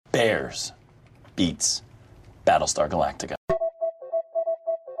Bears beats Battlestar Galactica.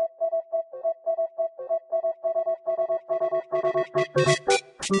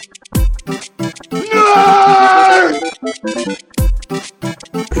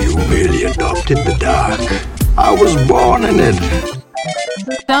 You really adopted the dark. I was born in it.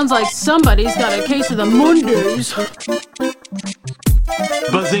 Sounds like somebody's got a case of the Mondays.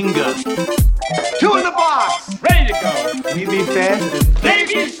 Bazinga. 2 in the box. Ready to go. We be fast. They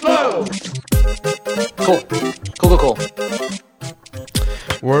be slow. Cool.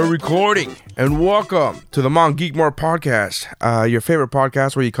 We're recording, and welcome to the Mount Geekmore podcast, your favorite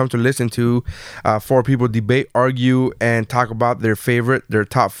podcast where you come to listen to 4 people debate, argue, and talk about their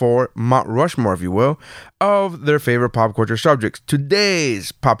top 4, Mount Rushmore, if you will, of their favorite pop culture subjects.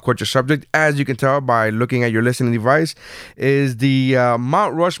 Today's pop culture subject, as you can tell by looking at your listening device, is the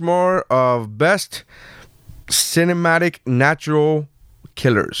Mount Rushmore of best cinematic natural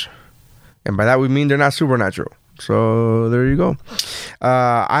killers. And by that we mean they're not supernatural. So there you go.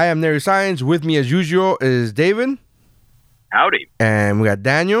 I am Nary Science. With me as usual is David. Howdy. And we got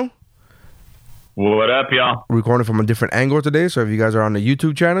Daniel. What up, y'all? Recording from a different angle today. So if you guys are on the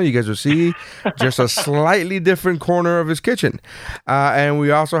YouTube channel, you guys will see just a slightly different corner of his kitchen. And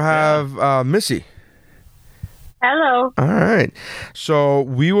we also have Missy. Hello. All right. So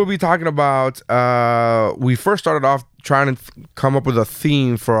we will be talking about, we first started off trying to come up with a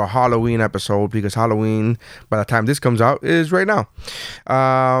theme for a Halloween episode, because Halloween, by the time this comes out, is right now.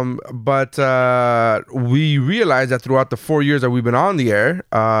 But we realized that throughout the 4 years that we've been on the air,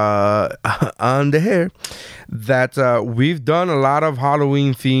 that we've done a lot of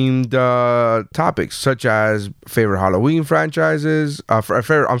Halloween themed topics, such as favorite Halloween franchises,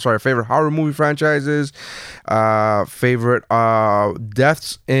 favorite horror movie franchises, favorite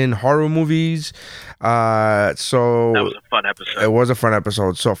deaths in horror movies. So that was a fun episode. It was a fun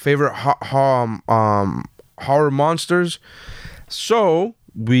episode. So favorite horror monsters. So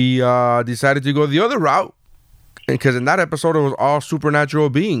we decided to go the other route, because in that episode it was all supernatural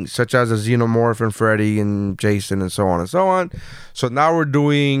beings, such as a xenomorph and Freddy and Jason and so on and so on. So now we're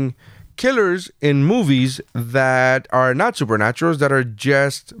doing killers in movies that are not supernaturals, that are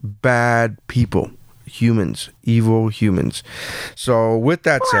just bad people, humans, evil humans. So with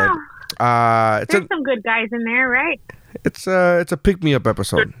that said, there's some good guys in there, right? It's a pick-me-up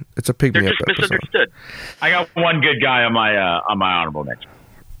episode. It's a pick-me-up They're just episode. misunderstood. I got one good guy on my honorable mention.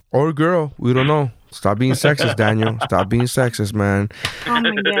 Or girl, we don't know. Stop being sexist, Daniel. Stop being sexist, man. Oh my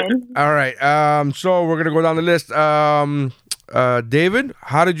god. All right. So we're gonna go down the list. David,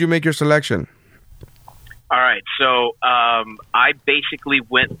 how did you make your selection? All right. So I basically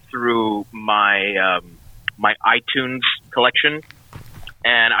went through my my iTunes collection,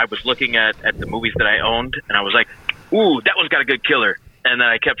 and I was looking at the movies that I owned, and I was like, ooh, that one's got a good killer. And then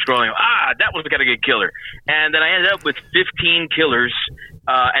I kept scrolling. That one's got a good killer. And then I ended up with 15 killers,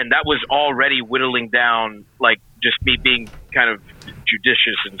 and that was already whittling down, like, just me being kind of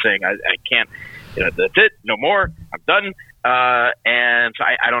judicious and saying, I can't, that's it, no more, I'm done. And so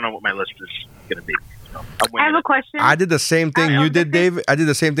I don't know what my list is going to be. So I have a question. I did the same thing you did, David.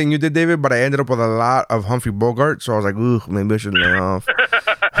 But I ended up with a lot of Humphrey Bogart, so I was like, ooh, maybe I should lay off.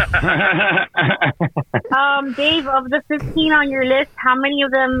 Dave, of the 15 on your list, how many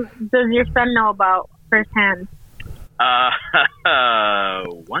of them does your son know about firsthand?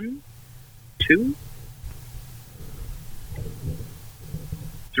 1, 2,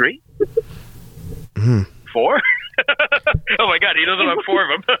 3, 4. Oh my God, he knows about 4 of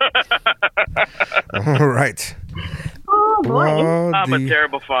them. All right. Oh boy. I'm a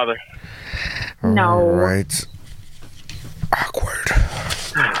terrible father. No. All right. Awkward.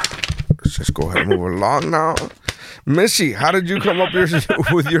 Let's just go ahead and move along now. Missy, how did you come up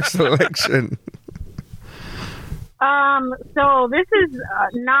with your selection? So this is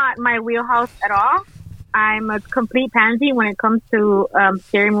not my wheelhouse at all. I'm a complete pansy when it comes to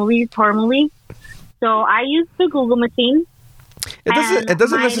scary movies, horror movies. So I use the Google machine. It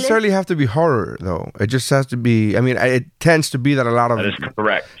doesn't necessarily have to be horror, though. It just has to be. I mean, it tends to be that a lot of That is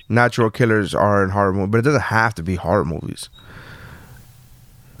correct. natural killers are in horror movies, but it doesn't have to be horror movies.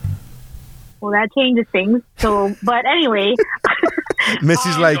 Well, that changes things. So, but anyway.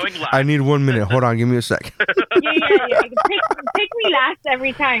 Missy's like, I need 1 minute. Hold on, give me a sec. Yeah. Pick me last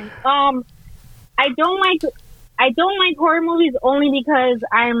every time. I don't like horror movies only because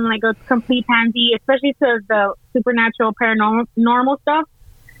I'm like a complete pansy, especially to the supernatural, paranormal stuff.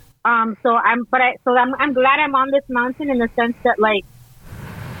 So I'm glad I'm on this mountain in the sense that, like,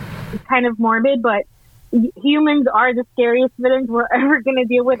 it's kind of morbid, but humans are the scariest villains we're ever going to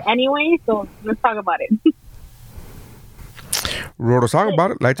deal with anyway. So let's talk about it. Wrote a song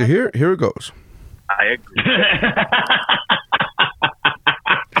about it. Like to hear it. Here it goes. I agree.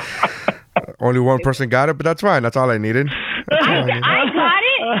 Only one person got it, but that's fine. That's all I needed. I got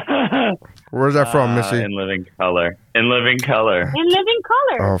it Where's that from, Missy? In living color. In living color. in living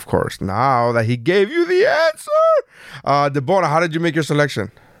color. Of course. Now that he gave you the answer. Debona, how did you make your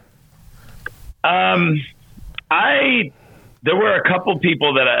selection? There were a couple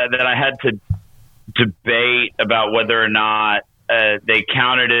people that I had to debate about whether or not they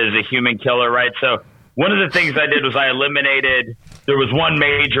counted as a human killer, right? So one of the things I did was I eliminated. There was one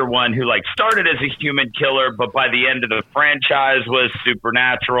major one who like started as a human killer, but by the end of the franchise was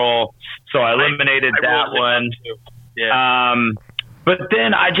supernatural. So I eliminated that one. Yeah. But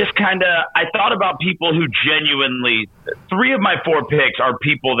then I just I thought about people who genuinely, 3 of my 4 picks are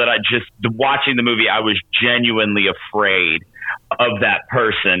people that watching the movie, I was genuinely afraid of that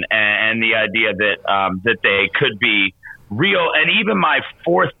person and the idea that they could be real. And even my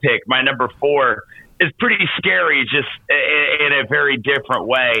 4th pick, my number 4, is pretty scary, just in a very different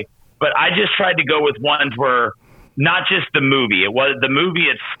way. But I just tried to go with ones where not just the movie. The movie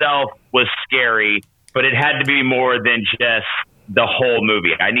itself was scary, but it had to be more than just the whole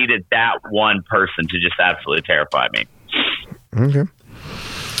movie. I needed that one person to just absolutely terrify me. Okay.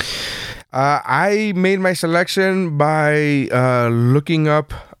 I made my selection by looking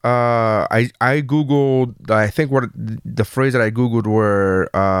up. I Googled. I think what the phrase that I Googled were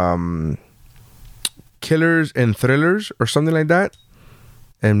killers and thrillers or something like that,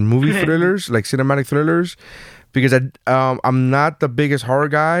 and movie thrillers, like cinematic thrillers. Because I'm not the biggest horror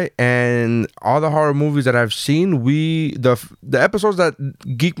guy, and all the horror movies that I've seen, the episodes that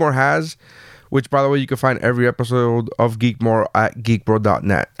Geekmore has, which by the way you can find every episode of Geekmore at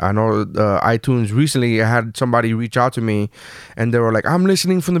geekbro.net. I know iTunes recently I had somebody reach out to me, and they were like, "I'm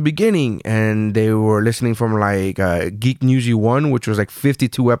listening from the beginning," and they were listening from like Geek Newsy 1, which was like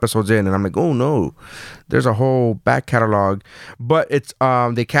 52 episodes in, and I'm like, "Oh no, there's a whole back catalog," but it's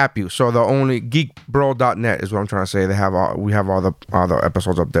they cap you. So the only geekbro.net is what I'm trying to say. We have all the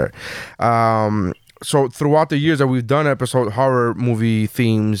episodes up there. So throughout the years that we've done horror movie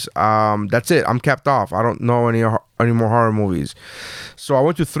themes, that's it. I'm capped off. I don't know any more horror movies. So I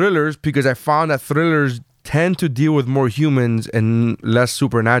went to thrillers because I found that thrillers tend to deal with more humans and less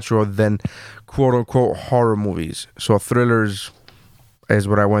supernatural than quote unquote horror movies. So thrillers is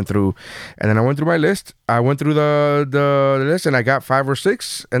what I went through, and then I went through my list. I went through the list, and I got 5 or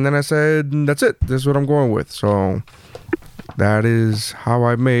 6, and then I said, "That's it. This is what I'm going with." So that is how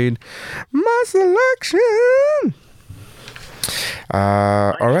I made my selection.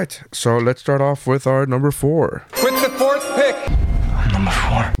 All right, so let's start off with our number 4. With the 4th pick,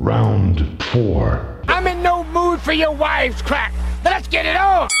 Round 4. I'm in no mood for your wives' crack. Let's get it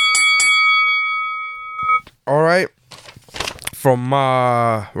on. All right,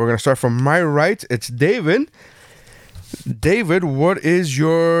 we're gonna start from my right. It's David. David, what is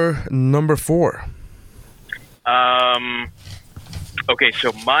your number 4? Okay,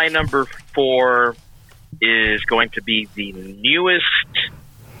 so my number 4 is going to be the newest,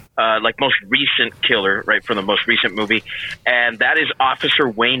 most recent killer, right, from the most recent movie, and that is Officer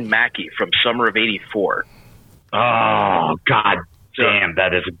Wayne Mackey from Summer of '84. Oh, God damn,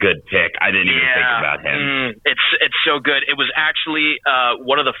 that is a good pick. I didn't even think about him. It's so good. It was actually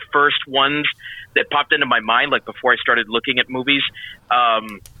one of the first ones that popped into my mind, like before I started looking at movies.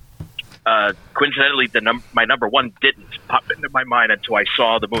 Coincidentally, my number 1 didn't pop into my mind until I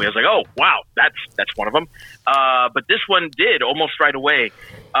saw the movie. I was like, "Oh, wow, that's one of them." But this one did almost right away.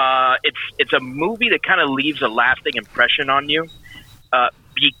 It's a movie that kind of leaves a lasting impression on you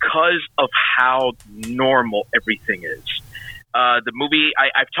because of how normal everything is. The movie,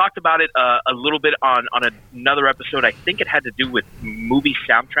 I've talked about it a little bit on another episode. I think it had to do with movie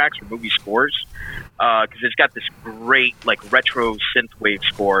soundtracks or movie scores because it's got this great retro synthwave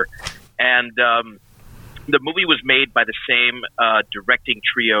score. And the movie was made by the same directing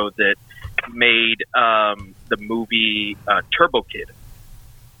trio that made the movie Turbo Kid.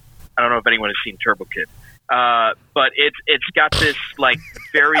 I don't know if anyone has seen Turbo Kid, but it's got this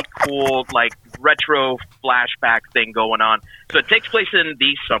very cool retro flashback thing going on. So it takes place in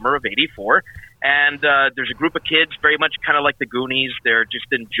the summer of '84, and there's a group of kids, very much kind of like the Goonies. They're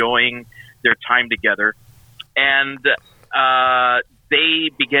just enjoying their time together, and they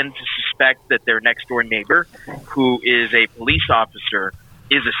begin to suspect that their next door neighbor, who is a police officer,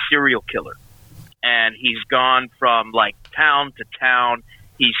 is a serial killer. And he's gone from town to town.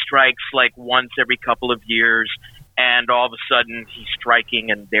 He strikes once every couple of years, and all of a sudden he's striking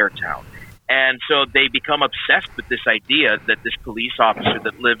in their town. And so they become obsessed with this idea that this police officer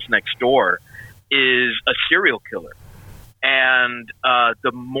that lives next door is a serial killer. and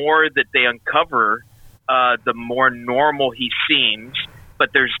the more that they uncover, the more normal he seems.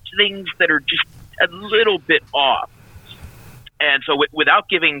 But there's things that are just a little bit off. And so, without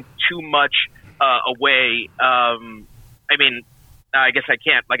giving too much away, I mean, I guess I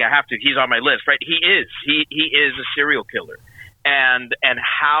can't. Like, I have to. He's on my list, right? He is a serial killer, and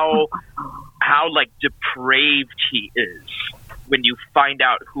how like depraved he is when you find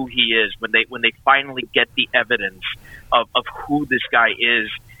out who he is. When they finally get the evidence of who this guy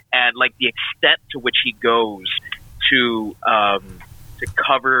is, and like the extent to which he goes to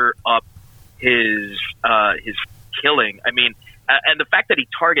cover up his killing. I mean, and the fact that he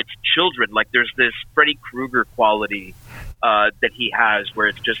targets children, like there's this Freddy Krueger quality that he has, where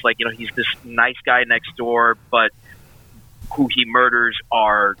it's just like, you know, he's this nice guy next door, but who he murders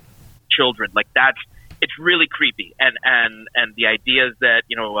are children. Like it's really creepy. And the idea is that,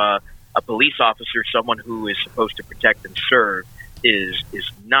 you know, a police officer, someone who is supposed to protect and serve, is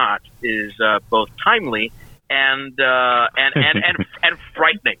both timely and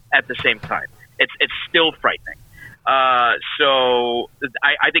frightening at the same time. It's still frightening. So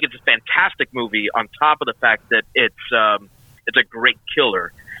I think it's a fantastic movie. On top of the fact that it's a great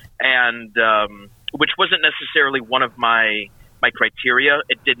killer, and which wasn't necessarily one of my criteria.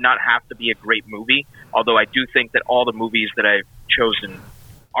 It did not have to be a great movie, although I do think that all the movies that I've chosen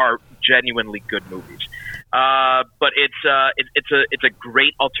are genuinely good movies. But it's a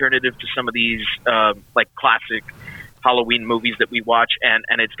great alternative to some of these like classic Halloween movies that we watch, and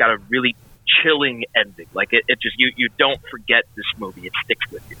it's got a really chilling ending. Like it just you don't forget this movie. It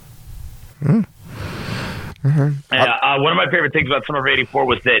sticks with you. Mm-hmm. One of my favorite things about Summer of '84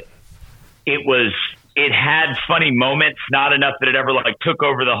 was that it had funny moments, not enough that it ever like took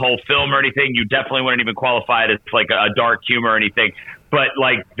over the whole film or anything. You definitely wouldn't even qualify it as like a dark humor or anything. But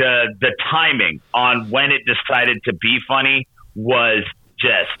like the timing on when it decided to be funny was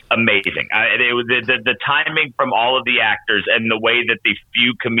just amazing. It was the timing from all of the actors and the way that the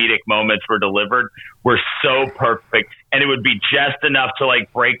few comedic moments were delivered were so perfect, and it would be just enough to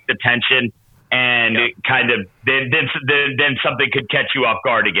like break the tension, and it kind of then something could catch you off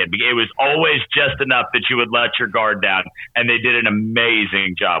guard again. It was always just enough that you would let your guard down, and they did an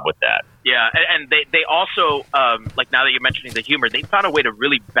amazing job with that. Yeah, and they also like, now that you're mentioning the humor, they found a way to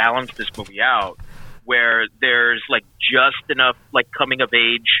really balance this movie out, where there's like just enough like coming of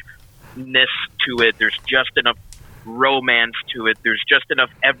age-ness to it. There's just enough romance to it. There's just enough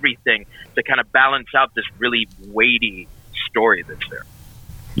everything to kind of balance out this really weighty story that's there.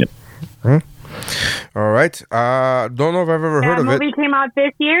 Yep. All right. Don't know if I've ever heard of it. That movie came out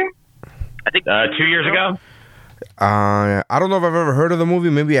this year? I think 2 years ago. I don't know if I've ever heard of the movie.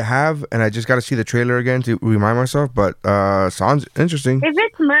 Maybe I have, and I just got to see the trailer again to remind myself. But sounds interesting. If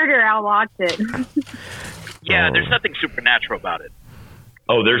it's murder, I'll watch it. Yeah, there's nothing supernatural about it.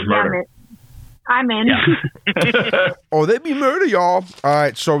 Oh, there's murder. I'm in. Yeah. Oh, they be murder, y'all. All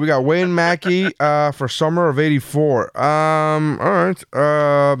right, so we got Wayne Mackey for Summer of '84. All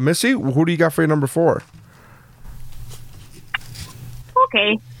right, Missy, who do you got for your number 4?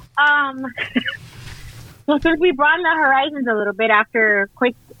 Okay. So since we broadened the horizons a little bit after a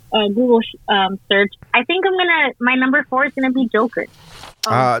quick Google search, I think my number 4 is gonna be Joker.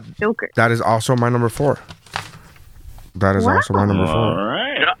 Joker. That is also my number 4. That is also my number 4. All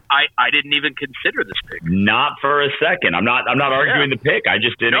right. You know, I didn't even consider this pick. Not for a second. I'm not arguing the pick. I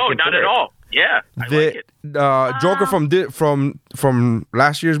just didn't. No, consider not at all. Yeah, I like it. Joker from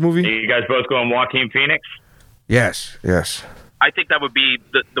last year's movie. You guys both going Joaquin Phoenix? Yes. I think that would be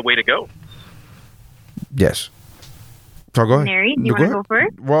the way to go. Yes. So go ahead. Mary, do you want to go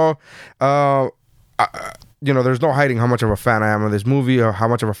first? Well, there's no hiding how much of a fan I am of this movie or how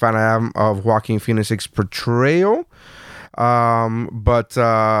much of a fan I am of Joaquin Phoenix's portrayal. But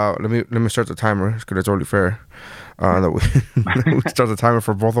let me start the timer because it's only fair that we start the timer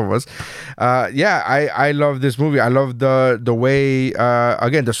for both of us. I love this movie. I love the way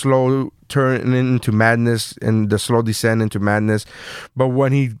again, the slow turn into madness and the slow descent into madness. But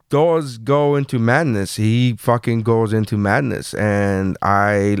when he does go into madness, he fucking goes into madness, and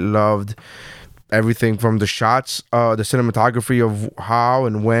I loved everything from the shots, the cinematography of how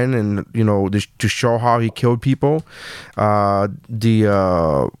and when, and to show how he killed people. Was it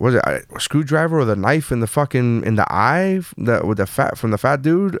a screwdriver or the knife in the eye with the fat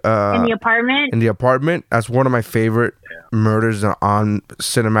dude in the apartment. In the apartment, that's one of my favorite murders on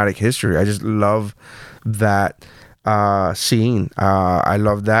cinematic history. I just love that scene. I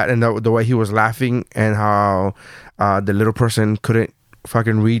love that, and the way he was laughing, and how the little person couldn't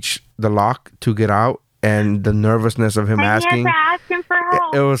fucking reach the lock to get out, and the nervousness of him asking. He had to ask him for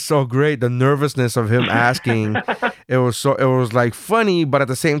help. It was so great. The nervousness of him asking it was like funny, but at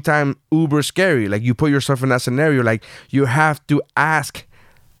the same time uber scary. Like you put yourself in that scenario, like you have to ask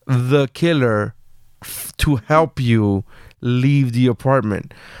the killer to help you leave the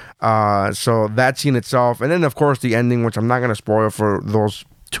apartment. So that scene itself, and then of course the ending, which I'm not gonna spoil for those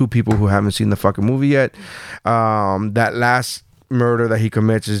two people who haven't seen the fucking movie yet. That last murder that he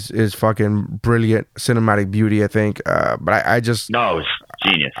commits is fucking brilliant cinematic beauty, I think. But I just it's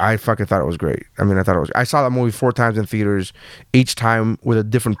genius. I fucking thought it was great. I mean, I saw that movie 4 times in theaters, each time with a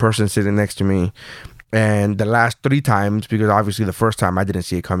different person sitting next to me. And the last 3 times, because obviously the first time I didn't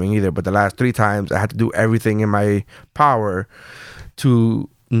see it coming either, but the last 3 times I had to do everything in my power to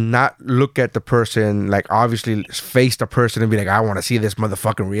not look at the person, like obviously face the person and be like, I want to see this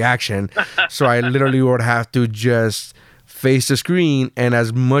motherfucking reaction. So I literally would have to just face the screen, and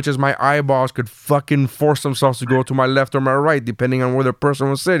as much as my eyeballs could fucking force themselves to go to my left or my right, depending on where the person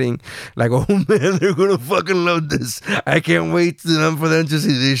was sitting, like, oh man, they're gonna fucking love this. I can't wait for them to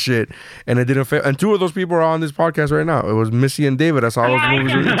see this shit. And it didn't fail. And 2 of those people are on this podcast right now. It was Missy and David. I saw those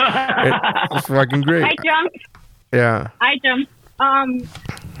movies. It's fucking great. I jumped. Yeah. I jumped.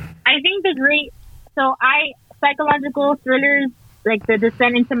 I think psychological thrillers, like the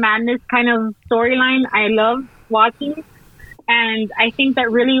Descent into Madness kind of storyline, I love watching. And I think that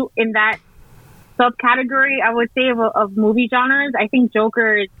really in that subcategory, I would say, of movie genres, I think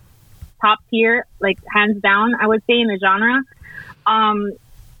Joker is top tier, like hands down, I would say, in the genre.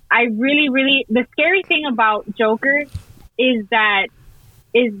 I really, the scary thing about Joker is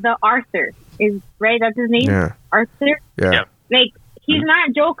the Arthur, right? That's his name? Yeah. Arthur? Yeah. Like, he's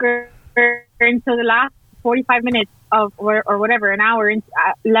not Joker until the last 45 minutes of, or whatever, an hour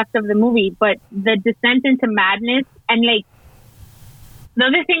left of the movie. But the descent into madness, and like, the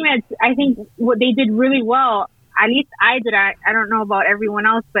other thing that I think what they did really well, at least I did, I don't know about everyone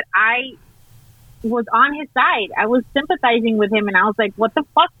else, but I was on his side. I was sympathizing with him, and I was like, what the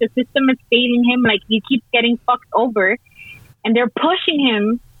fuck? The system is failing him. Like, he keeps getting fucked over, and they're pushing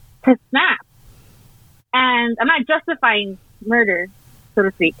him to snap. And I'm not justifying murder, so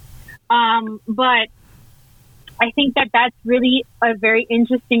to speak. But I think that that's really a very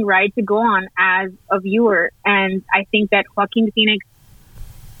interesting ride to go on as a viewer. And I think that Joaquin Phoenix,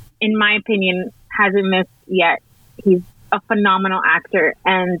 in my opinion, hasn't missed yet. He's a phenomenal actor,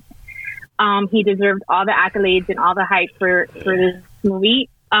 and he deserved all the accolades and all the hype for this movie.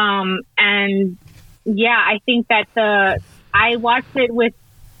 And yeah, I think that I watched it with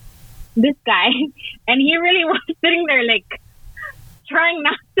this guy, and he really was sitting there like trying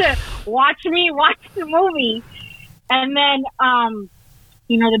not to watch me watch the movie. And then,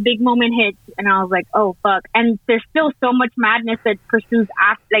 the big moment hits, and I was like, oh fuck. And there's still so much madness that pursues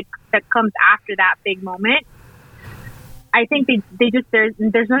that comes after that big moment. I think they just,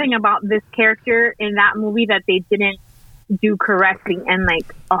 there's nothing about this character in that movie that they didn't do correctly and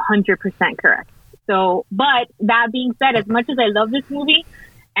like 100% correct. So, but that being said, as much as I love this movie,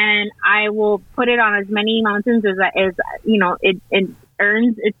 and I will put it on as many mountains as it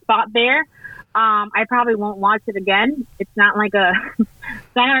earns its spot there, I probably won't watch it again. It's not like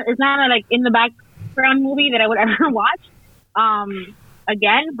it's not like in the background movie that I would ever watch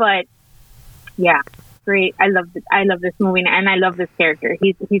again. But yeah, great. I love this movie, and I love this character.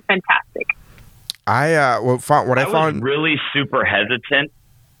 He's fantastic. I was really super hesitant.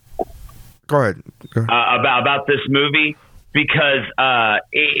 Go ahead. About this movie, because I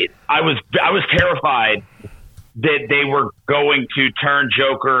was terrified that they were going to turn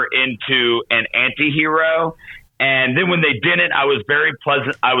Joker into an anti-hero. And then when they didn't, I was very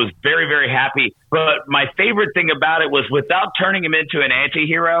pleasant. I was very, very happy. But my favorite thing about it was, without turning him into an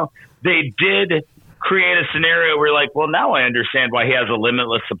anti-hero, they did create a scenario where, like, well, now I understand why he has a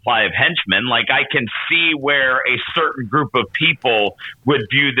limitless supply of henchmen. Like, I can see where a certain group of people would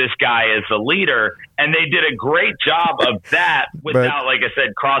view this guy as a leader. And they did a great job of that without, like I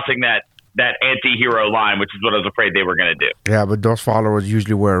said, crossing that anti-hero line, which is what I was afraid they were going to do. Yeah, but those followers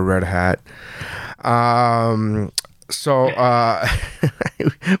usually wear a red hat. So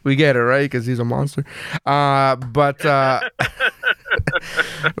we get it, right? Because he's a monster. But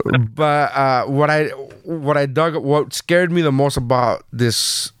what scared me the most about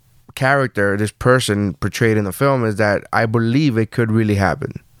this character, this person portrayed in the film, is that I believe it could really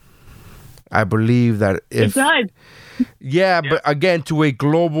happen. I believe that if it does. Yeah, but again, to a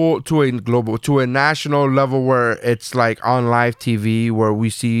national level where it's like on live TV, where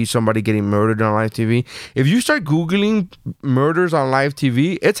we see somebody getting murdered on live TV. If you start Googling murders on live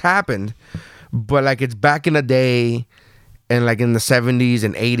TV, it's happened, but like it's back in the day, and like in the 70s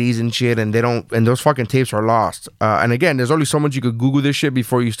and 80s and shit, and those fucking tapes are lost. And again, there's only so much you could Google this shit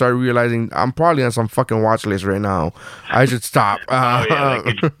before you start realizing I'm probably on some fucking watch list right now. I should stop.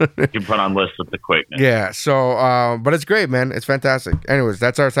 You can put on lists with the quickness. Yeah. So, but it's great, man. It's fantastic. Anyways,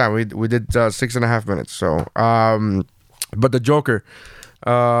 that's our time. We did 6.5 minutes. So, but the Joker,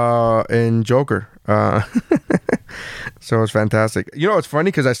 in Joker, so it's fantastic. You know, it's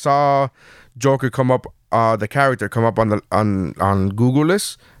funny because I saw Joker come up, the character come up on Google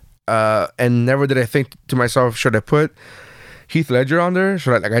lists, and never did I think to myself, should I put Heath Ledger on there?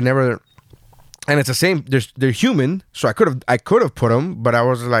 Should I never. And it's the same. They're human, so I could have put him, but I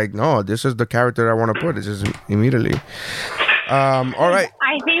was like, no, this is the character I want to put. This is immediately. All right.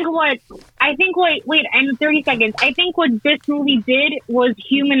 I think wait, in 30 seconds. I think what this movie did was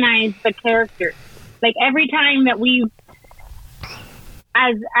humanize the character. Like every time that we,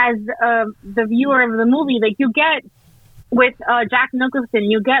 as the viewer of the movie, like you get with Jack Nicholson,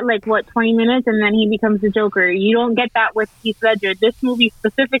 you get like 20 minutes, and then he becomes the Joker. You don't get that with Heath Ledger. This movie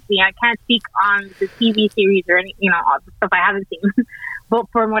specifically, I can't speak on the TV series or any, all the stuff I haven't seen, but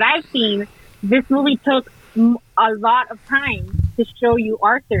from what I've seen, this movie took a lot of time to show you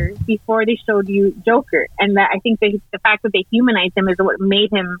Arthur before they showed you Joker, and that I think the fact that they humanized him is what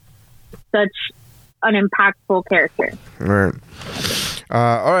made him such an impactful character. All right.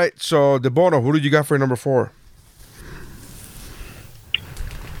 All right. So, DeBono, who did you got for number 4?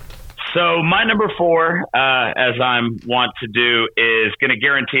 So my number 4, as I'm want to do, is going to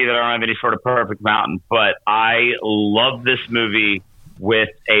guarantee that I don't have any sort of perfect mountain, but I love this movie with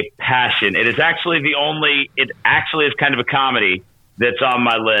a passion. It actually is kind of a comedy that's on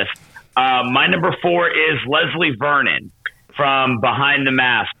my list. My number 4 is Leslie Vernon from Behind the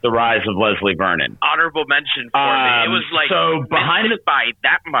Mask, The Rise of Leslie Vernon. Honorable mention for me. It was like, so behind it by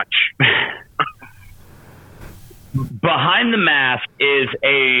that much. Behind the Mask is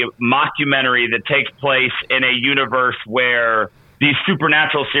a mockumentary that takes place in a universe where these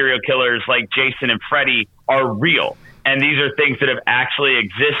supernatural serial killers like Jason and Freddy are real. And these are things that have actually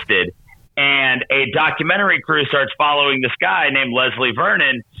existed. And a documentary crew starts following this guy named Leslie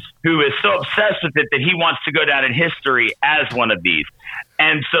Vernon, who is so obsessed with it that he wants to go down in history as one of these.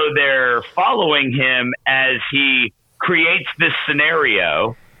 And so they're following him as he creates this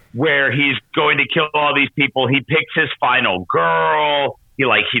scenario where he's going to kill all these people. He picks his final girl. He's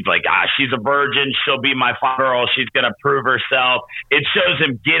like, she's a virgin. She'll be my final girl. She's going to prove herself. It shows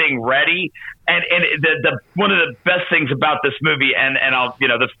him getting ready. And the one of the best things about this movie, and I'll,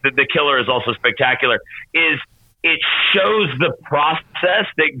 the killer is also spectacular, is it shows the process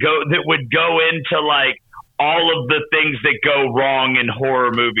that would go into like all of the things that go wrong in horror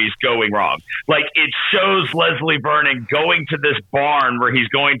movies going wrong. Like it shows Leslie Vernon going to this barn where he's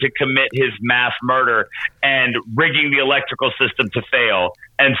going to commit his mass murder and rigging the electrical system to fail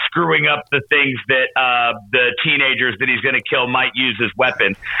and screwing up the things that the teenagers that he's going to kill might use as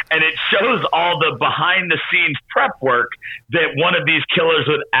weapons. And it shows all the behind the scenes prep work that one of these killers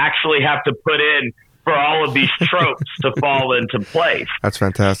would actually have to put in for all of these tropes to fall into place. That's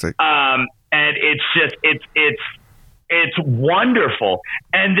fantastic. And it's just, it's wonderful.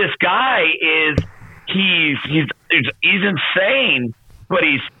 And this guy he's insane, but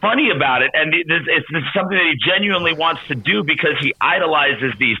he's funny about it. And it's something that he genuinely wants to do because he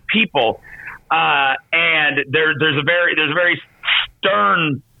idolizes these people. And there's a very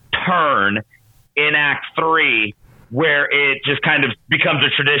stern turn in Act 3 where it just kind of becomes a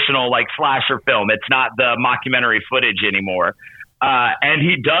traditional like slasher film. It's not the mockumentary footage anymore. And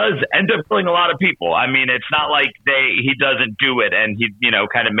he does end up killing a lot of people. I mean, it's not like he doesn't do it and he,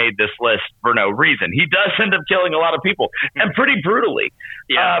 kind of made this list for no reason. He does end up killing a lot of people and pretty brutally.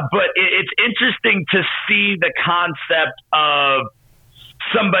 Yeah. But it's interesting to see the concept of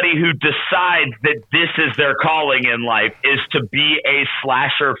somebody who decides that this is their calling in life is to be a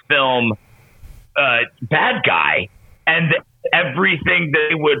slasher film bad guy, and everything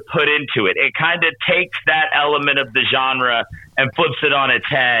they would put into it. It kind of takes that element of the genre and flips it on its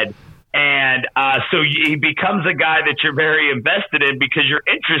head. And so he becomes a guy that you're very invested in because you're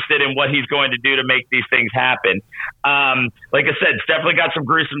interested in what he's going to do to make these things happen. Like I said, it's definitely got some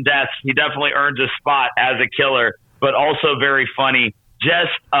gruesome deaths. He definitely earns a spot as a killer, but also very funny.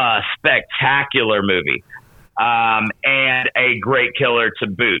 Just a spectacular movie. And a great killer to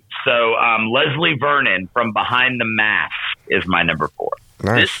boot. So Leslie Vernon from Behind the Mask is my number 4.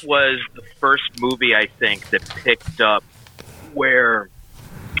 Nice. This was the first movie, I think, that picked up where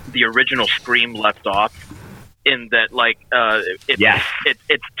the original Scream left off, in that, like,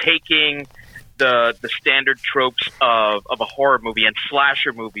 it's taking the standard tropes of a horror movie and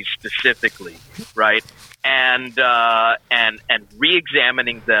slasher movies specifically, right? and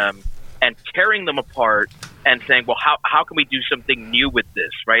re-examining them and tearing them apart and saying, well, how can we do something new with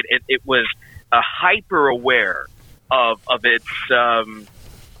this, right? It was hyper aware of its own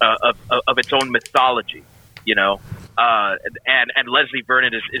mythology, you know. And Leslie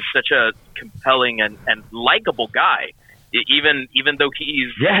Vernon is such a compelling and likable guy. Even though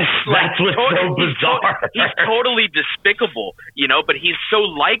he's that's what's so bizarre. He's totally despicable, you know, but he's so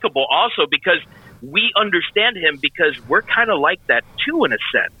likable also because we understand him because we're kind of like that too in a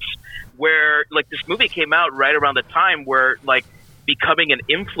sense. Where like this movie came out right around the time where like becoming an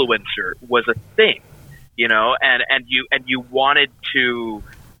influencer was a thing, you know, and you wanted to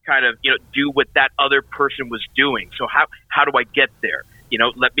kind of, you know, do what that other person was doing. So how do I get there? You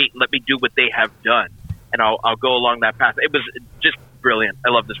know, let me do what they have done. And I'll go along that path. It was just brilliant. I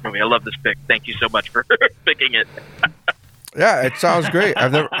love this movie. I love this pick. Thank you so much for picking it. Yeah, it sounds great.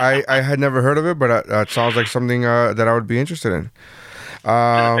 I had never heard of it, but it sounds like something that I would be interested in.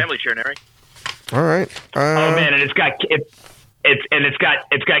 Family share, Neri. All right. Oh man, and it's got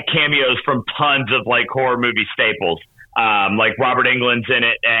cameos from tons of like horror movie staples. Like Robert Englund's in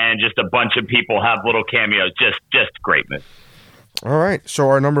it, and just a bunch of people have little cameos. Just great movie. All right, so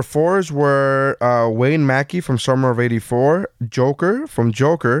our number 4s were Wayne Mackey from Summer of '84, Joker from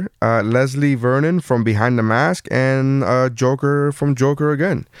Joker, Leslie Vernon from Behind the Mask, and Joker from Joker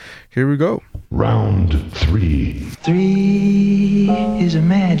again. Here we go. Round 3. 3 is a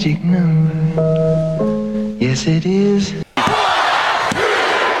magic number. Yes, it is.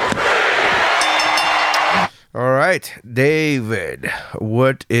 All right, David.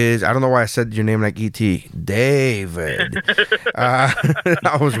 What is? I don't know why I said your name like E.T. David.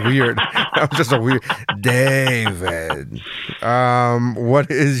 That was weird. That was just a weird. David.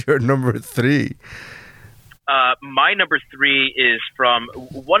 What is your number 3? My number 3 is from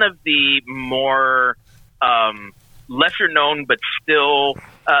one of the more lesser known, but still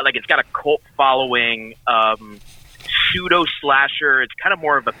like it's got a cult following pseudo slasher. It's kind of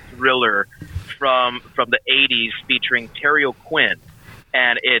more of a thriller from the 80s featuring Terry O'Quinn,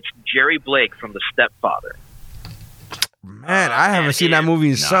 and it's Jerry Blake from The Stepfather. Man, I haven't seen that movie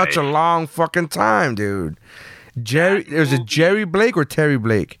in such a long fucking time, dude. Was it Jerry Blake or Terry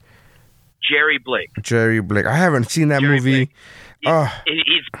Blake? Jerry Blake. Jerry Blake. I haven't seen that movie.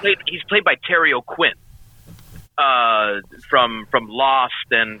 He's played by Terry O'Quinn from Lost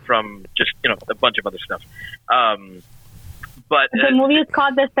and from just, you know, a bunch of other stuff. But the movie is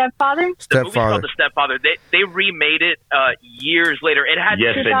called The Stepfather? The movie's called The Stepfather. They remade it years later. It had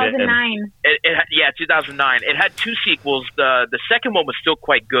 2009. 2009. It had 2 sequels. The second one was still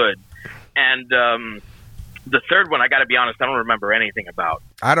quite good, and the third one, I got to be honest, I don't remember anything about.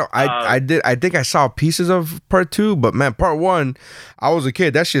 I think I saw pieces of part 2, but man, part 1, I was a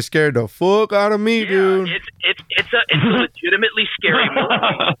kid. That shit scared the fuck out of me, dude. It's a legitimately scary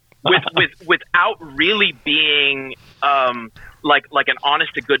movie without really being like an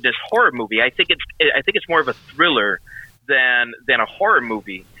honest to goodness horror movie. I think it's more of a thriller than a horror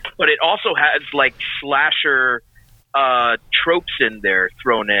movie, but it also has like slasher tropes in there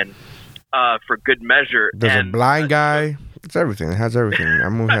thrown in for good measure. There's a blind guy. It's everything. It has everything.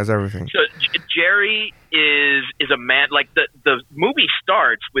 That movie has everything. So Jerry is a man. Like the movie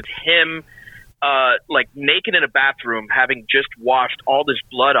starts with him like naked in a bathroom, having just washed all this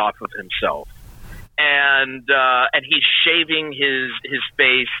blood off of himself, and he's shaving his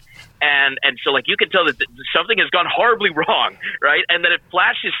face, and so like you can tell that something has gone horribly wrong, right? And then it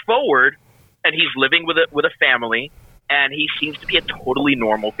flashes forward, and he's living with a family, and he seems to be a totally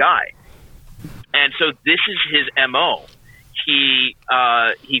normal guy. And so this is his MO. He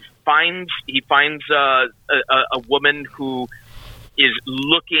finds a woman who is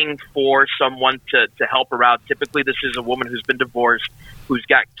looking for someone to help her out. Typically, this is a woman who's been divorced, who's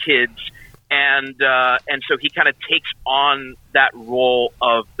got kids, and so he kind of takes on that role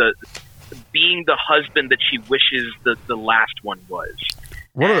of being the husband that she wishes the last one was.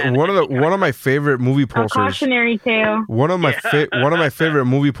 One of my favorite movie posters. A cautionary tale. One of my favorite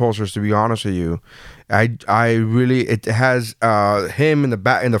movie posters, to be honest with you. I really, it has him in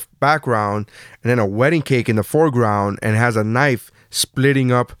the background, and then a wedding cake in the foreground, and has a knife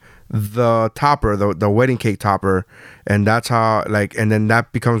splitting up the topper, the wedding cake topper, and that's how and then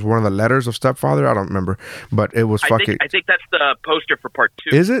that becomes one of the letters of Stepfather. I don't remember, but it was fucking. I think that's the poster for part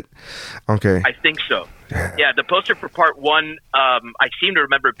 2. Is it? Okay. I think so. Yeah, the poster for part 1, I seem to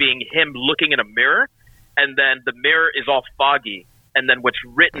remember being him looking in a mirror, and then the mirror is all foggy, and then what's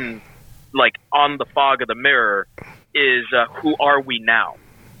written like on the fog of the mirror is "Who are we now?"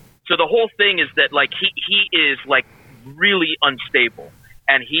 So the whole thing is that like he is like really unstable.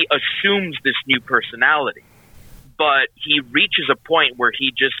 and he assumes this new personality. But he reaches a point where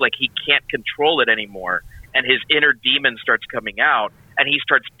he just like he can't control it anymore, and his inner demon starts coming out, and he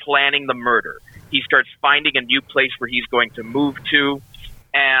starts planning the murder. He starts finding a new place where he's going to move to,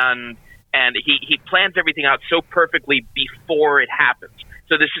 and he plans everything out so perfectly before it happens.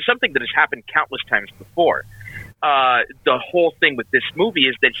 So this is something that has happened countless times before. The whole thing with this movie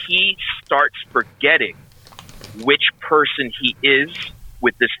is that he starts forgetting which person he is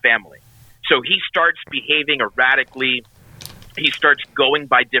with this family. So he starts behaving erratically. He starts going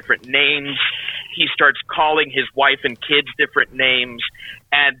by different names. He starts calling his wife and kids different names.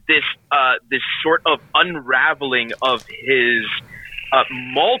 And this sort of unraveling of his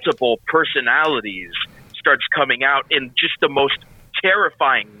multiple personalities starts coming out in just the most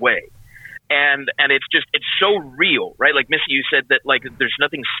terrifying way. And it's so real, right? Like Missy, you said that like there's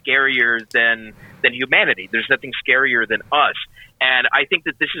nothing scarier than humanity. There's nothing scarier than us. And I think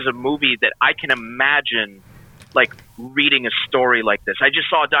that this is a movie that I can imagine like reading a story like this. I just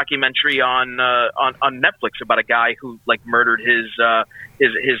saw a documentary on Netflix about a guy who like murdered his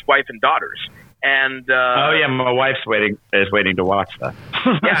wife and daughters. And oh yeah, my wife's waiting to watch that.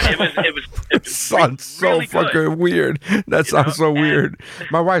 Yeah, it sounds so really fucking good. weird. That sounds so weird.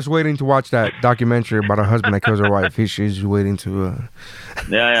 My wife's waiting to watch that documentary about a husband that kills her wife. She's waiting to.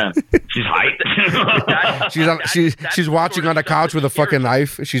 Yeah, she's hyped. She's watching on the couch with a fucking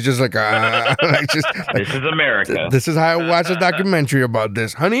knife. She's just like, this is America. This is how I watch a documentary about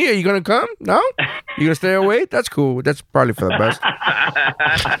this. Honey, are you gonna come? No, you gonna stay away? That's cool. That's probably for the best.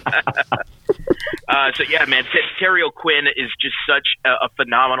 So yeah, man, Terry O'Quinn is just such a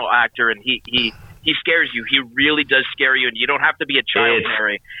phenomenal actor, and he scares you. He really does scare you, and you don't have to be a child,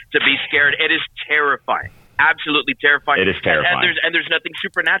 Mary, to be scared. It is terrifying, absolutely terrifying. It is terrifying, and there's nothing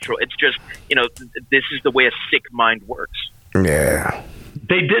supernatural. It's just this is the way a sick mind works. Yeah.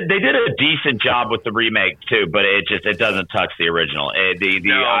 They did a decent job with the remake too, but it doesn't touch the original.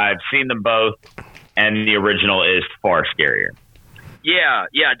 No. I've seen them both, and the original is far scarier. Yeah,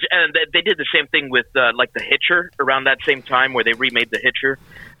 and they did the same thing with like The Hitcher around that same time, where they remade The Hitcher.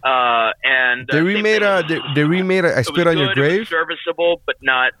 And they remade I Spit on Your Grave. It was serviceable, but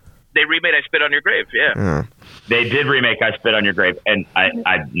not. They remade I Spit on Your Grave. Yeah. They did remake I Spit on Your Grave, and I'm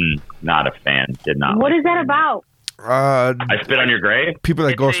not a fan. Did not. What is that about? I Spit on Your Grave. People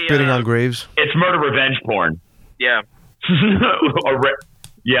that go spitting on graves. It's murder revenge porn. Yeah.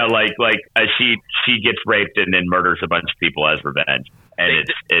 Yeah, like she gets raped and then murders a bunch of people as revenge, and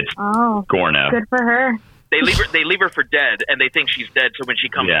it's Gorno. Good for her. They leave her for dead, and they think she's dead. So when she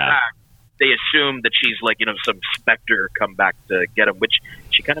comes back, they assume that she's like some specter come back to get him, which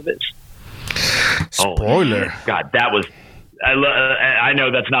she kind of is. Spoiler. Oh, God, that was. I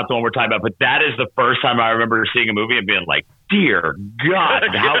know that's not the one we're talking about, but that is the first time I remember seeing a movie and being like, "Dear God,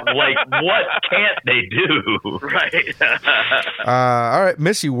 what can't they do?" Right. All right,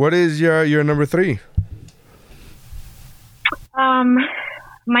 Missy, what is your number 3?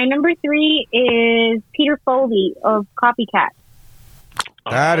 My number 3 is Peter Foley of Copycat.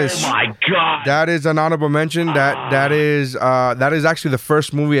 That is, oh my God, that is an honorable mention. That is actually the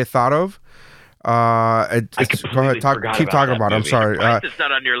first movie I thought of. Go ahead, keep talking about it. I'm sorry. It's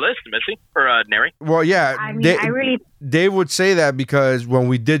not on your list, Missy or Neri. Well, yeah, Dave would say that because when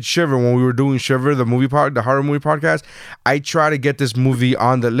we did Shiver, when we were doing Shiver, the horror movie podcast, I try to get this movie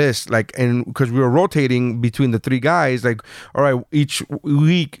on the list, and because we were rotating between the 3 guys, like, all right, each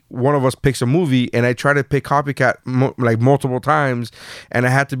week one of us picks a movie, and I try to pick Copycat multiple times, and I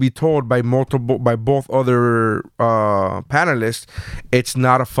had to be told by both other panelists, it's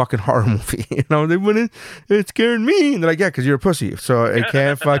not a fucking horror movie. They wouldn't. It scared me. And they're like, yeah, because you're a pussy, so it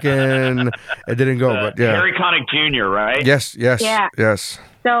can't fucking. It didn't go, but yeah. Harry Connick Jr., right? Yes. Yeah. Yes.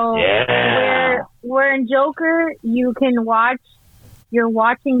 So we're in Joker. You can watch. You're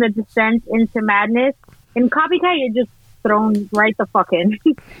watching the descent into madness. In Copycat, you're just thrown right the fuck in.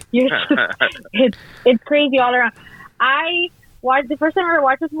 It's crazy all around. The first time I ever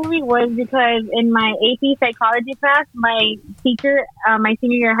watched this movie was because in my AP psychology class, my teacher, my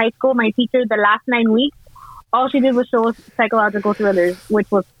senior year of high school, my teacher, the last 9 weeks, all she did was show us psychological thrillers, which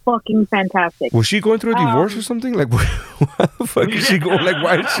was fucking fantastic. Was she going through a divorce or something? Like, what the fuck is she going? Like,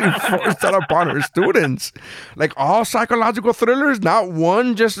 why did she force that upon her students? Like, all psychological thrillers, not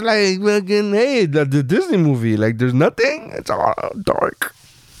one, just like, fucking, hey, the Disney movie. Like, there's nothing. It's all dark.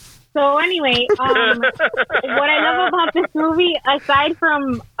 So anyway, what I love about this movie, aside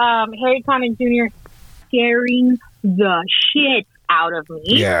from Harry Connick Jr. scaring the shit out of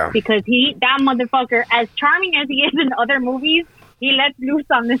me, because that motherfucker, as charming as he is in other movies, he lets loose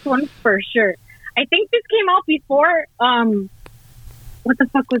on this one for sure. I think this came out before what the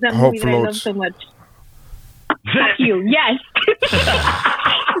fuck was that Hope movie that I love Floats. so much? Fuck you. Yes.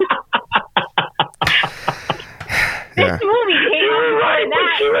 Yeah. This movie came You were out right, but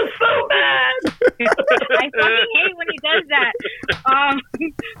that. she was so mad. I fucking hate when he does that.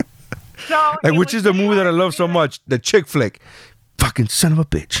 So Like, it which was is the movie that I love so much? The chick flick. Fucking son of a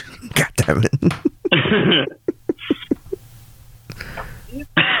bitch. God damn it. You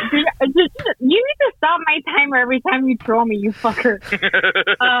need to stop my timer every time you troll me, you fucker.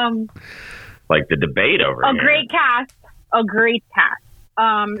 Like the debate over A here. great cast. A great cast.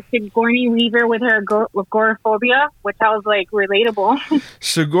 Sigourney Weaver with her agoraphobia, which I was like relatable.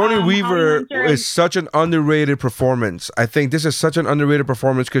 Sigourney Weaver Holly Hunter is such an underrated performance. I think this is such an underrated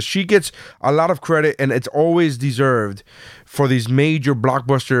performance because she gets a lot of credit, and it's always deserved for these major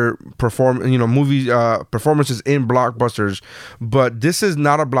blockbuster movie performances in blockbusters. But this is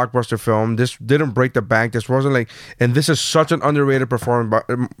not a blockbuster film. This didn't break the bank. This wasn't like, and this is such an underrated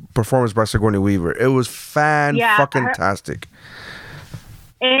performance by Sigourney Weaver. It was fan-fucking-tastic.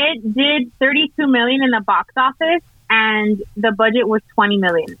 It did $32 million in the box office, and the budget was $20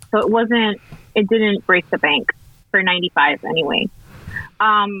 million. So it didn't break the bank for 95 anyway.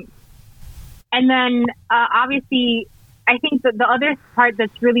 And then obviously, I think that the other part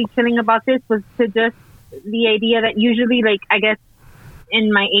that's really chilling about this was to just the idea that usually, like, I guess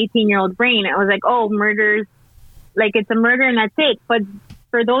in my 18-year-old brain, it was like, oh, murders, like it's a murder and that's it. But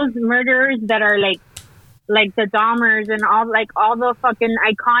for those murderers that are like the Dahmers and all the fucking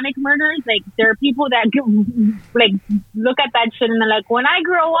iconic murders, like there are people that like look at that shit and they're like, when I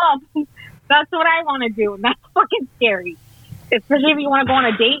grow up, that's what I want to do. And that's fucking scary, especially if you want to go on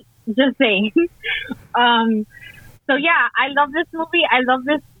a date. Just saying. So yeah, I love this movie. I love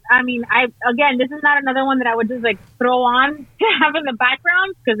this. I mean, this is not another one that I would just like throw on to have in the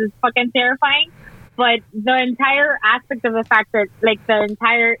background because it's fucking terrifying. But the entire aspect of the fact that like the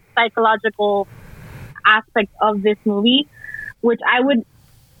entire psychological aspect of this movie, which I would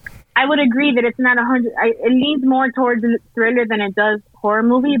agree that it's not 100. It leans more towards thriller than it does horror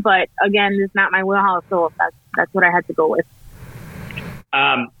movie. But again, it's not my wheelhouse, so that's what I had to go with.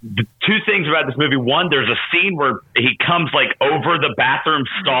 The two things about this movie. One, there's a scene where he comes like over the bathroom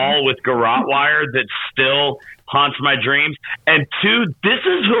stall with garrote wire that still haunts my dreams. And two, this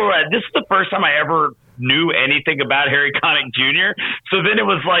is the first time I ever knew anything about Harry Connick Jr. So then it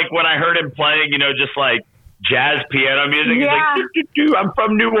was like when I heard him playing, just like jazz piano music, he's like, doo-doo-doo, I'm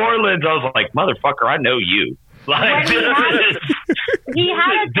from New Orleans. I was like, motherfucker, I know you. Like, this is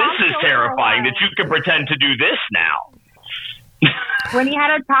terrifying that you can pretend to do this now. When he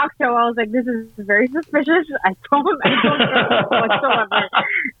had a talk show, I was like, "This is very suspicious." I don't trust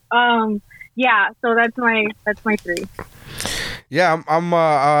whatsoever. Yeah, so that's my 3. Yeah, I'm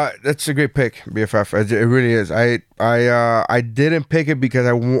that's a great pick, BFF. It really is. I didn't pick it because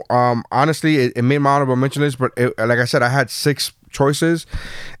honestly, it made my honorable mention list, but like I said, I had 6 choices,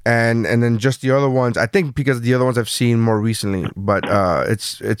 and then just the other ones. I think because the other ones I've seen more recently, but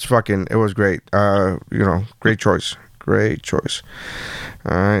it was great. Great choice. Great choice.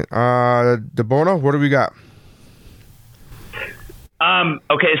 All right. DeBono, what do we got?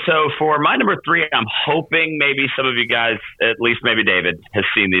 Okay, so for my number 3, I'm hoping maybe some of you guys, at least maybe David, has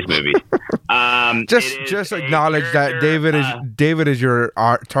seen these movies. Just acknowledge that David is your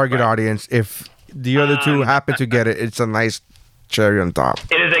target audience. If the other two happen to get it, it's a nice cherry on top.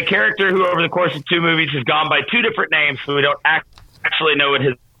 It is a character who, over the course of 2 movies, has gone by 2 different names, so we don't actually know what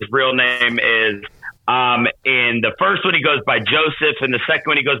his real name is. In the first one, he goes by Joseph, and the second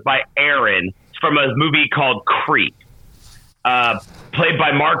one, he goes by Aaron. It's from a movie called Creep, played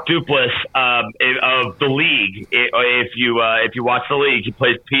by Mark Duplass of The League. If you watch The League, he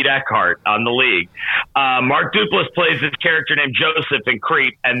plays Pete Eckhart on The League. Mark Duplass plays this character named Joseph in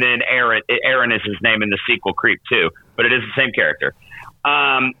Creep, and then Aaron is his name in the sequel Creep 2, but it is the same character.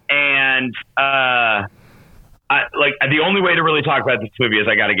 The only way to really talk about this movie is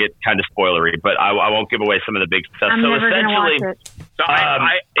I got to get kind of spoilery, but I won't give away some of the big stuff. I'm never gonna watch it. So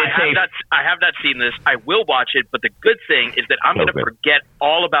I have not seen this. I will watch it, but the good thing is that I'm going to forget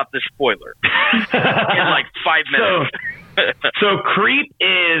all about this spoiler in like 5 minutes. So Creep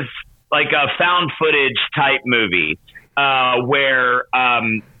is like a found footage type movie where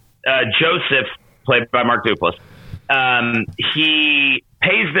Joseph, played by Mark Duplass, he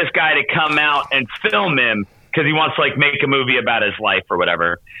pays this guy to come out and film him because he wants to like make a movie about his life or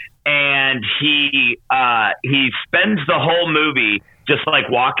whatever. And he spends the whole movie just like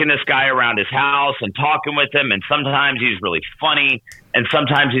walking this guy around his house and talking with him. And sometimes he's really funny and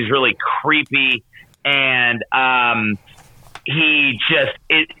sometimes he's really creepy. And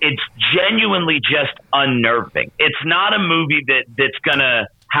it's genuinely just unnerving. It's not a movie that's gonna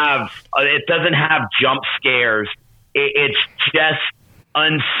have, it doesn't have jump scares. It's just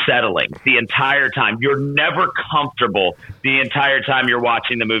unsettling the entire time. You're never comfortable the entire time you're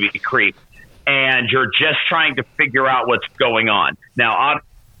watching the movie Creep, and you're just trying to figure out what's going on. Now,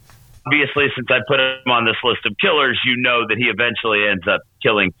 obviously, since I put him on this list of killers, you know that he eventually ends up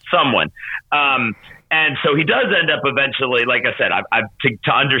killing someone. And so he does end up eventually, like I said,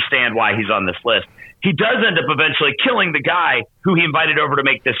 to understand why he's on this list, he does end up eventually killing the guy who he invited over to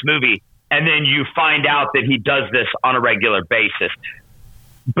make this movie. And then you find out that he does this on a regular basis.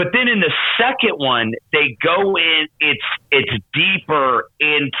 But then in the second one, they go in, it's deeper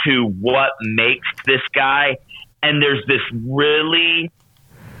into what makes this guy. And there's this really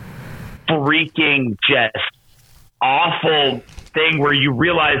freaking just awful thing where you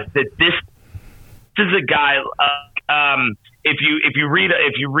realize that this is a guy, if you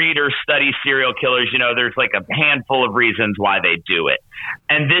read or study serial killers, you know, there's like a handful of reasons why they do it.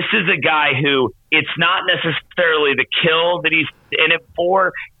 And this is a guy who, it's not necessarily the kill that he's in it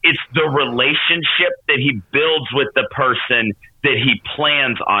for, it's the relationship that he builds with the person that he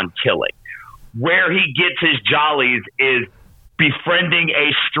plans on killing. Where he gets his jollies is befriending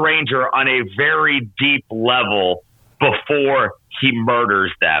a stranger on a very deep level before he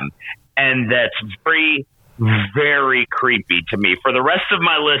murders them. And that's very, very creepy to me. For the rest of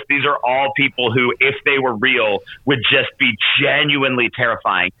my list, these are all people who, if they were real, would just be genuinely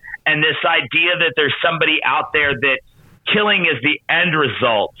terrifying. And this idea that there's somebody out there that killing is the end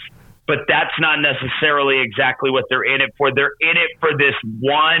result, but that's not necessarily exactly what they're in it for. They're in it for this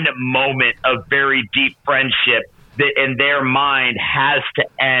one moment of very deep friendship that in their mind has to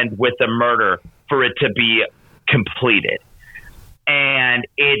end with a murder for it to be completed. And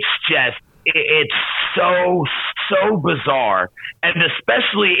it's so bizarre. And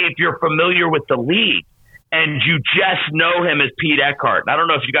especially if you're familiar with The League and you just know him as Pete Eckhart. I don't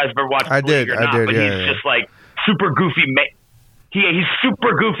know if you guys have ever watched The League or not, but he's just like super goofy. He's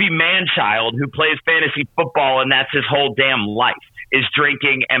super goofy man-child who plays fantasy football, and that's his whole damn life, is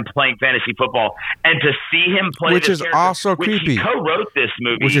drinking and playing fantasy football. And to see him play which this is also which creepy. He co-wrote this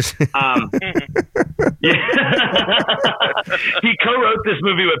movie. Which is he co-wrote this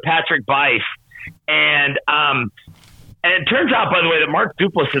movie with Patrick Bice. And it turns out, by the way, that Mark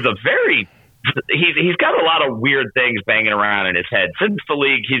Duplass is he's got a lot of weird things banging around in his head. Since The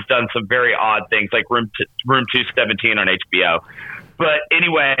League, he's done some very odd things, like Room 217 on HBO. But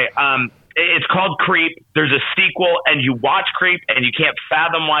anyway, it's called Creep. There's a sequel, and you watch Creep, and you can't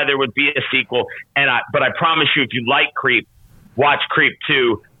fathom why there would be a sequel. But I promise you, if you like Creep, watch Creep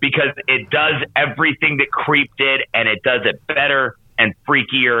 2, because it does everything that Creep did, and it does it better and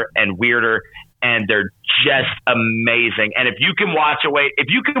freakier and weirder. And they're just amazing. And if you can walk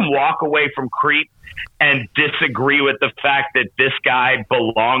away from Creep and disagree with the fact that this guy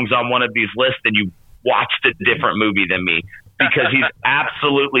belongs on one of these lists, then you watched a different movie than me, because he's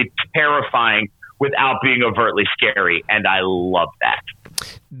absolutely terrifying without being overtly scary. And I love that.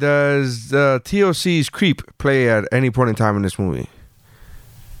 Does TLC's Creep play at any point in time in this movie?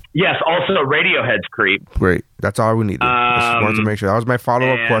 Yes, also Radiohead's Creep. Great. That's all we needed. Just wanted to make sure. That was my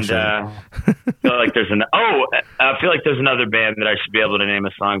follow-up question. I feel like there's another band that I should be able to name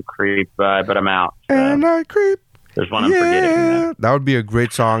a song Creep, but I'm out. So. And I creep. There's one I'm forgetting. That would be a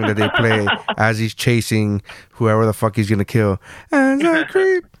great song that they play as he's chasing whoever the fuck he's going to kill. As I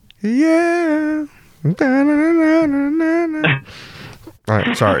creep. Yeah. All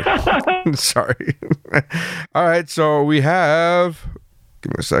right, sorry. Sorry. All right, so we have...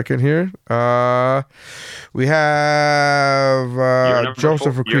 Give me a second here. We have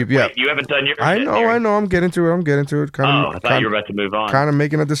Joseph for Creep. Yeah, you haven't done yours. I know. I'm getting to it. I thought you were about to move on. Kind of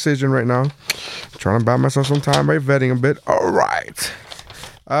making a decision right now. Trying to buy myself some time by vetting a bit. All right.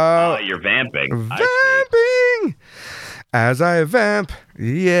 You're vamping. Vamping. As I vamp.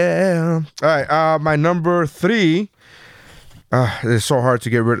 Yeah. All right. My number 3. It's so hard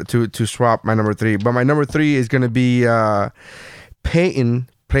to get rid to swap my number 3. But my number 3 is going to be Peyton,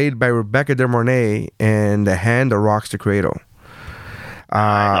 played by Rebecca De Mornay, in The Hand That Rocks the Cradle.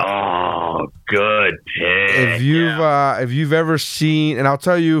 Good pick. If you've ever seen, and I'll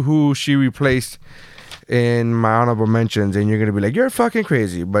tell you who she replaced in my honorable mentions, and you're gonna be like, you're fucking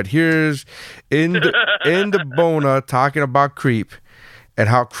crazy. But here's in the Bona talking about Creep and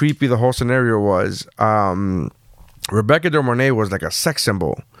how creepy the whole scenario was. Rebecca De Mornay was like a sex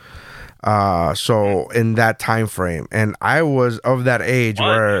symbol. So in that time frame, and I was of that age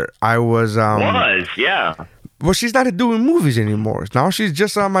where I was Well, she's not doing movies anymore. Now she's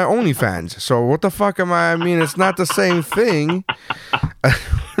just on my OnlyFans. So what the fuck am I? I mean, it's not the same thing.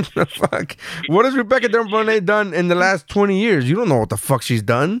 What the fuck? What has Rebecca De Mornay done in the last 20 years? You don't know what the fuck she's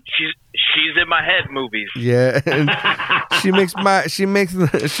done. She's in my head movies. Yeah, and she makes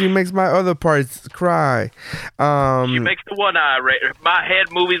my other parts cry. She makes the one eye rain. My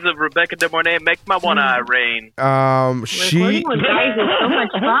head movies of Rebecca De Mornay makes my one eye rain. Recording with guys is so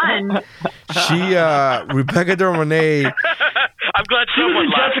much fun. Rebecca De Mornay. I'm glad someone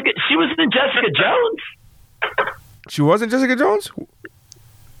laughed. She was in Jessica Jones. She was in Jessica Jones?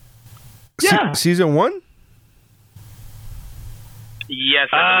 Yeah. Season 1? Yes.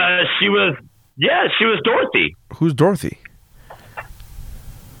 She was Dorothy. Who's Dorothy?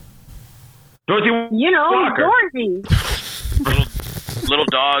 Dorothy. You know, Walker. Dorothy. Little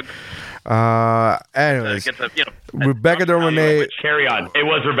dog. Anyways, Rebecca De Mornay. Carry on. It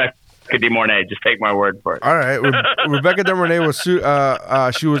was Rebecca De Mornay. Just take my word for it. All right, Rebecca De Mornay was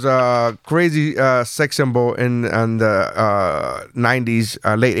she was a crazy sex symbol in the 90s,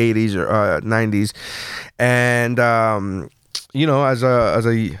 late 80s or 90s, and you know, as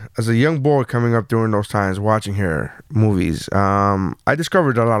a young boy coming up during those times, watching her movies, I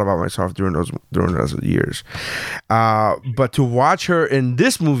discovered a lot about myself during those years. But to watch her in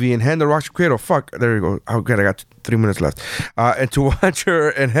this movie in Hand That Rocks the Cradle, fuck, there you go. Oh, good, I got 3 minutes left. And to watch her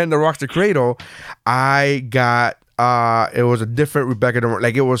in Hand That Rocks the Cradle, I got. It was a different Rebecca De Mornay.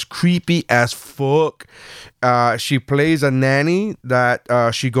 Like, it was creepy as fuck. She plays a nanny that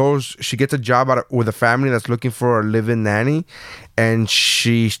she gets a job with a family that's looking for a live-in nanny, and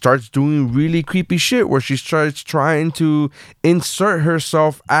she starts doing really creepy shit where she starts trying to insert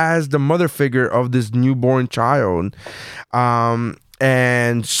herself as the mother figure of this newborn child.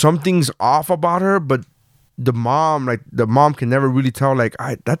 And something's off about her, but the mom can never really tell, like,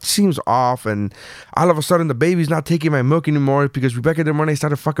 that seems off, and all of a sudden the baby's not taking my milk anymore because Rebecca De Mornay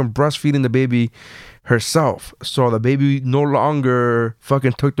started fucking breastfeeding the baby herself, so the baby no longer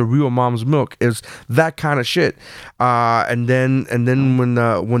fucking took the real mom's milk. Is that kind of shit. And then when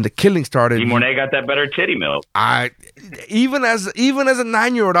the killing started, De Mornay got that better titty milk. Even as a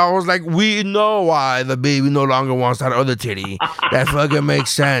 9-year-old, I was like, we know why the baby no longer wants that other titty. That fucking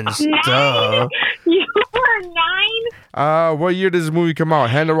makes sense. Duh. You were 9? What year did this movie come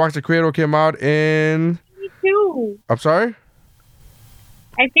out? Hand That Rocks the Cradle came out in 92. I'm sorry?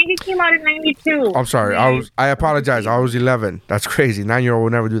 I think it came out in 92. I'm sorry. I apologize. I was 11. That's crazy. 9-year-old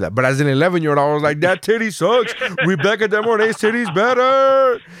would never do that. But as an 11-year-old, I was like, that titty sucks. Rebecca De Mornay's titty's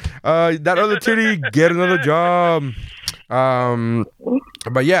better. That other titty, get another job.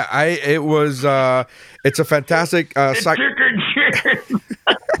 But yeah, it's a fantastic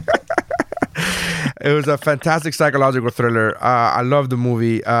it was a fantastic psychological thriller. I love the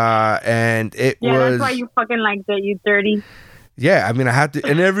movie, and it was. Yeah, that's why you fucking liked it, you dirty. Yeah, I mean, I had to.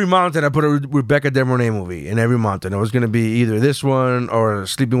 In every mountain, I put a Rebecca De Mornay movie. In every mountain, it was going to be either this one or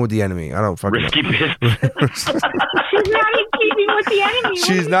Sleeping with the Enemy. I don't fucking Risky know. Business. She's not in Sleeping with the Enemy.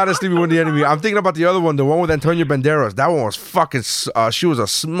 She's not a Sleeping with the Enemy. I'm thinking about the other one, the one with Antonio Banderas. That one was fucking. She was a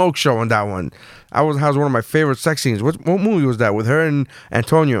smoke show in that one. That was one of my favorite sex scenes. What movie was that with her and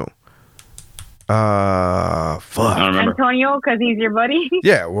Antonio? Fuck. I don't remember. Antonio, because he's your buddy.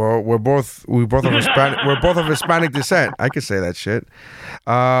 Yeah, we're both of Hispanic. We're both of Hispanic descent. I could say that shit.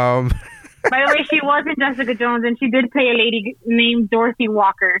 By the way, she was in Jessica Jones, and she did play a lady named Dorothy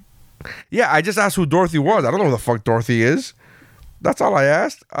Walker. Yeah, I just asked who Dorothy was. I don't know who the fuck Dorothy is. That's all I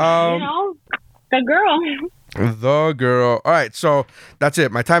asked. You know, the girl. The girl. All right, so that's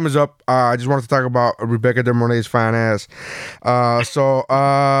it. My time is up. I just wanted to talk about Rebecca De Mornay's fine ass. So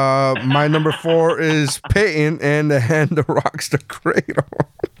my number 4 is Peyton and the Hand That Rocks the Cradle.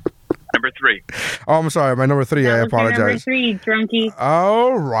 Number 3. Oh, I'm sorry. My number 3. I apologize. Number 3, drunkie.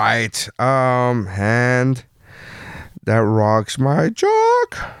 All right. Hand That Rocks My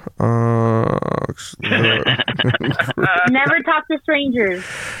Jock. Never talk to strangers.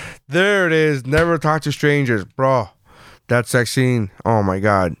 There it is. Never talk to strangers, bro. That sex scene. Oh my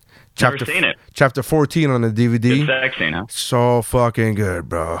god. Never seen it. Chapter 14 on the DVD. Good sex scene, huh? So fucking good,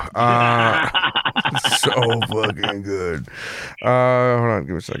 bro. So fucking good. Hold on, give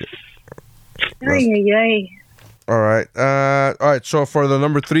me a second. All right. All right. So for the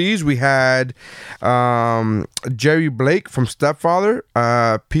number 3s, we had Jerry Blake from Stepfather,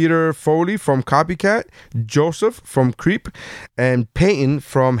 Peter Foley from Copycat, Joseph from Creep, and Peyton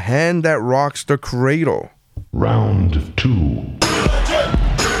from Hand That Rocks the Cradle. Round 2.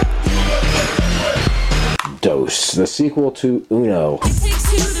 Dose, the sequel to Uno.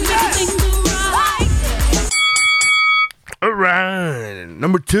 All right.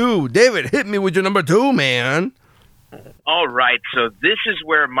 Number 2. David, hit me with your number 2, man. All right, so this is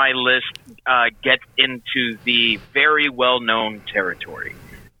where my list gets into the very well-known territory.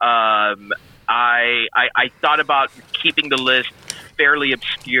 I thought about keeping the list fairly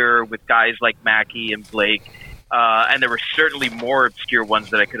obscure with guys like Mackie and Blake, and there were certainly more obscure ones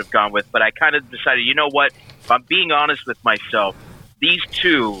that I could have gone with, but I kind of decided, you know what, if I'm being honest with myself, these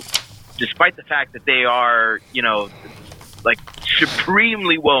two, despite the fact that they are, like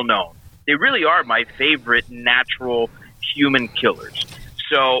supremely well-known, they really are my favorite natural human killers.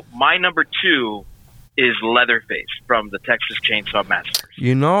 So my number 2 is Leatherface from the Texas Chainsaw Massacre.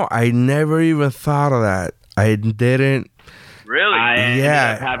 I never even thought of that. I didn't. Really?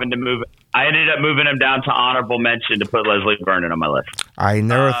 I ended up moving him down to honorable mention to put Leslie Vernon on my list. I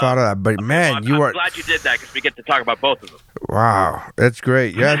never thought of that. But man, I'm you are glad you did that because we get to talk about both of them. Wow, that's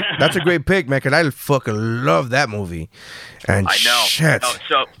great. Yeah, that's a great pick, man. Cause I fucking love that movie. And I know. Shit.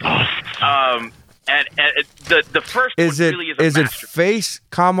 And the first Is one it really is a is it masterpiece. face,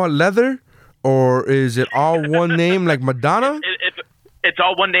 comma leather, or is it all one name like Madonna? It's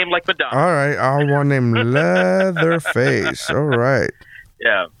all one name like Madonna. All right, all one name, Leatherface. All right.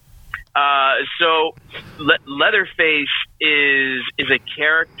 Yeah. So Leatherface is a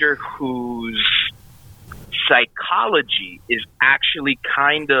character whose psychology is actually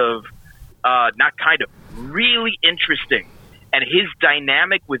really interesting, and his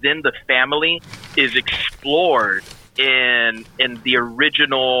dynamic within the family is explored in the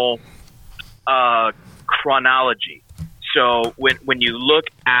original chronology. So when you look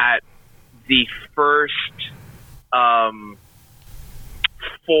at the first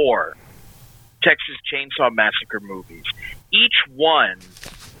 4 Texas Chainsaw Massacre movies, each one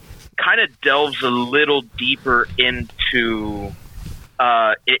kind of delves a little deeper into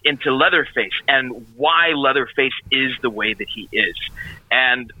Leatherface and why Leatherface is the way that he is.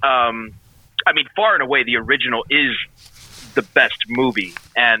 And far and away, the original is the best movie,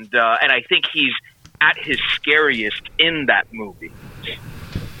 and I think he's at his scariest in that movie.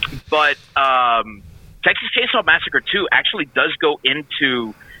 But Texas Chainsaw Massacre 2 actually does go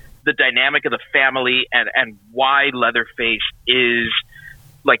into the dynamic of the family and why Leatherface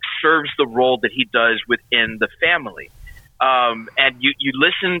serves the role that he does within the family. And you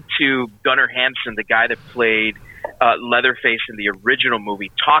listen to Gunnar Hansen, the guy that played Leatherface in the original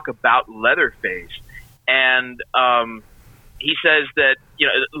movie, talk about Leatherface, and he says that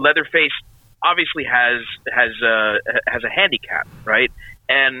Leatherface obviously has a handicap, right?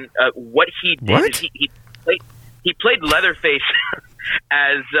 And what he did is he played Leatherface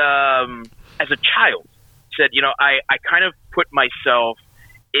as a child. Said, I kind of put myself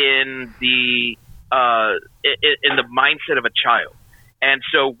in the mindset of a child, and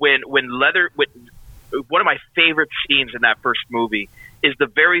so when one of my favorite scenes in that first movie is the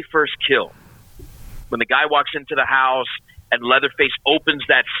very first kill, when the guy walks into the house and Leatherface opens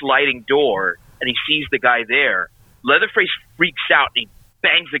that sliding door and he sees the guy there. Leatherface freaks out and he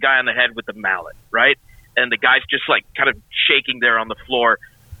bangs the guy on the head with the mallet, right? And the guy's just kind of shaking there on the floor,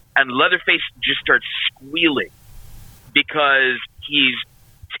 and Leatherface just starts squealing because he's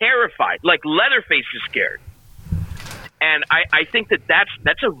terrified. Like Leatherface is scared. And I think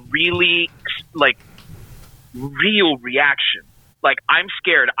that's a really real reaction. Like, I'm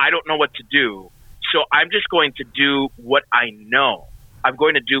scared. I don't know what to do. So I'm just going to do what I know. I'm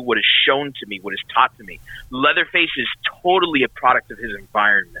going to do what is shown to me, what is taught to me. Leatherface is totally a product of his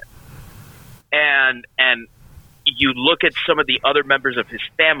environment. And you look at some of the other members of his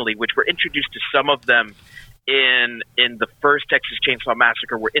family, which were introduced to some of them in the first Texas Chainsaw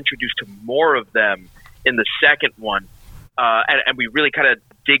Massacre. We're introduced to more of them in the second one. And we really kind of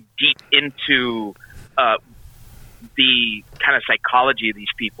dig deep into the kind of psychology of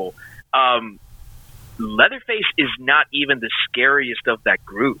these people. Leatherface is not even the scariest of that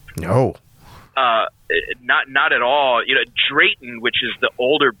group. No. Not at all. Drayton, which is the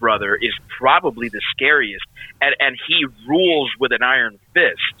older brother, is probably the scariest, and he rules with an iron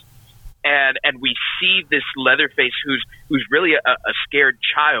fist. And we see this Leatherface who's really a scared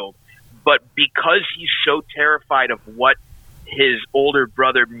child, but because he's so terrified of what his older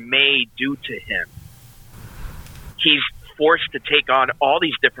brother may do to him, he's forced to take on all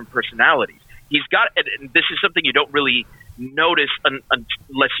these different personalities. He's got, and this is something you don't really notice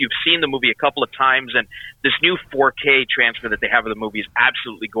unless you've seen the movie a couple of times, and this new 4K transfer that they have of the movie is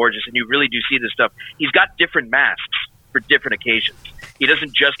absolutely gorgeous, and you really do see this stuff. He's got different masks for different occasions. He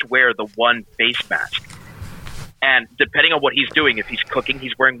doesn't just wear the one face mask. And depending on what he's doing, if he's cooking,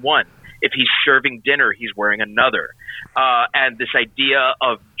 he's wearing one. If he's serving dinner, he's wearing another. And this idea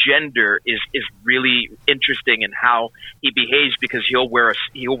of gender is really interesting in how he behaves, because he'll wear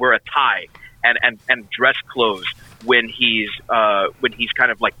a tie and dress clothes when he's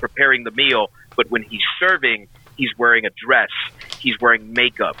kind of like preparing the meal, but when he's serving, he's wearing a dress, he's wearing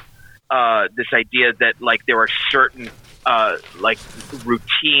makeup. This idea that like there are certain like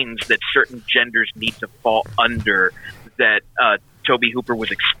routines that certain genders need to fall under that Tobe Hooper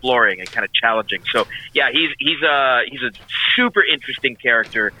was exploring and kind of challenging. So yeah, he's a super interesting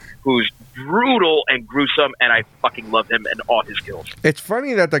character who's brutal and gruesome, and I fucking love him and all his kills. It's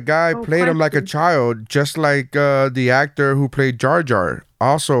funny that the guy played him like a child, just like the actor who played Jar Jar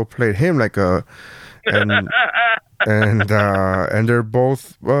also played him like a and they're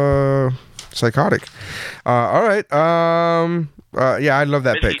both psychotic. All right. Yeah, I love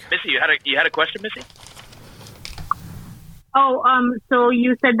that pick. Missy, you had a question, Missy? Oh, so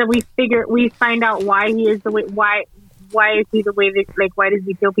you said that we find out why he is the way. Why is he the way that, like, why does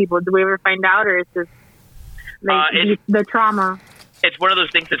he kill people? Do we ever find out, or is this like the trauma? It's one of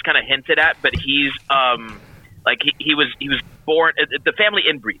those things that's kind of hinted at, but he's like he was born. The family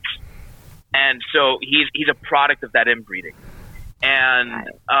inbreeds, and so he's a product of that inbreeding, and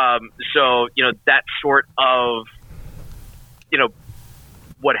so that sort of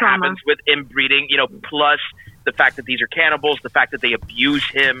what trauma happens with inbreeding, plus the fact that these are cannibals, the fact that they abuse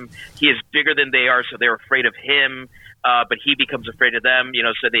him. He is bigger than they are, so they're afraid of him. But he becomes afraid of them,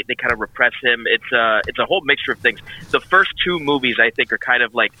 so they kind of repress him. It's a whole mixture of things. The first two movies, I think, are kind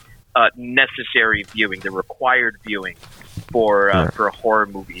of like necessary viewing, the required viewing for a horror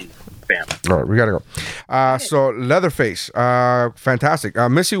movie fan. All right, we gotta go. So Leatherface, fantastic.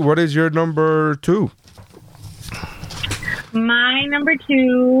 Missy, what is your number 2? My number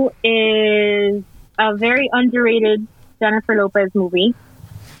 2 is a very underrated Jennifer Lopez movie,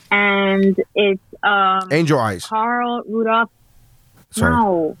 and it's Angel Eyes. Carl Rudolph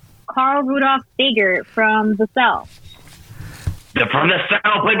Steger from The Cell. From The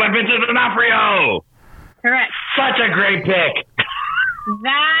Cell, played by Vincent D'Onofrio. Correct. Such a great pick.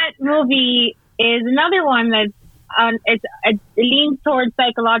 That movie is another one that's it leans towards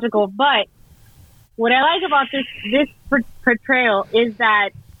psychological, but what I like about this portrayal is that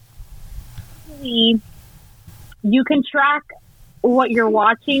you can track what you're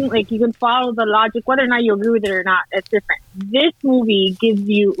watching, like you can follow the logic, whether or not you agree with it or not, that's different. This movie gives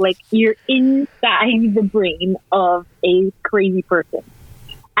you, like, you're inside the brain of a crazy person,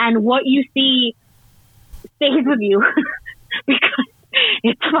 and what you see stays with you because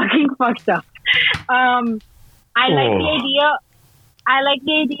it's fucking fucked up. I like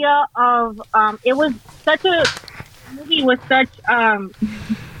the idea of it was such a movie with such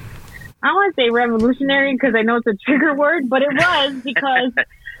I don't want to say revolutionary because I know it's a trigger word, but it was because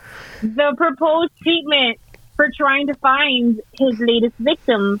the proposed treatment for trying to find his latest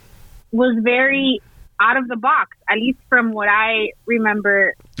victim was very out of the box, at least from what I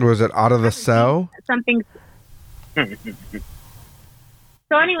remember. Was it Out of the Cell? Something.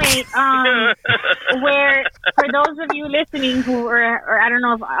 So anyway, where for those of you listening who or I don't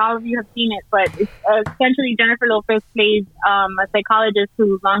know if all of you have seen it, but it's, essentially Jennifer Lopez plays a psychologist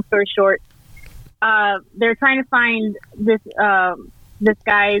who, long story short, they're trying to find this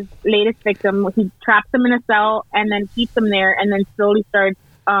guy's latest victim. He traps him in a cell and then keeps him there, and then slowly starts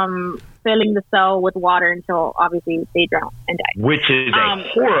filling the cell with water until obviously they drown and die. Which is a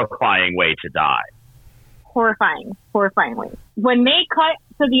horrifying way to die. Horrifying way. When they cut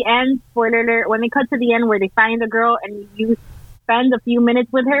to the end, spoiler alert, when they cut to the end where they find the girl and you spend a few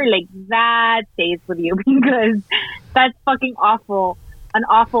minutes with her, like, that stays with you because that's fucking awful. An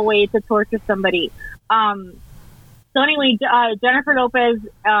awful way to torture somebody. So anyway, Jennifer Lopez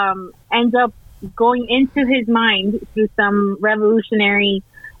ends up going into his mind through some revolutionary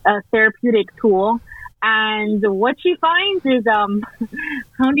therapeutic tool. And what she finds is, how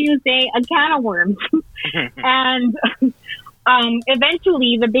do you say, a can of worms. And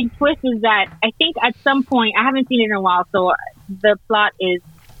eventually the big twist is that I think at some point, I haven't seen it in a while, so the plot is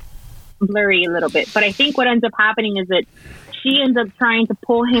blurry a little bit. But I think what ends up happening is that she ends up trying to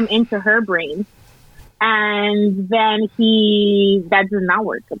pull him into her brain. And then that does not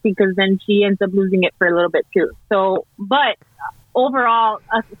work because then she ends up losing it for a little bit too. So, but overall,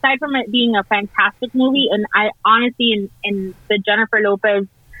 aside from it being a fantastic movie, and I honestly, in the Jennifer Lopez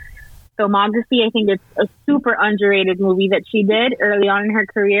filmography, I think it's a super underrated movie that she did early on in her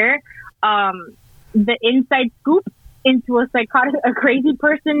career. The inside scoop into a crazy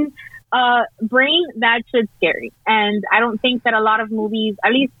person brain, that shit's scary. And I don't think that a lot of movies,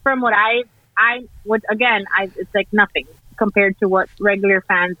 at least from what it's like nothing compared to what regular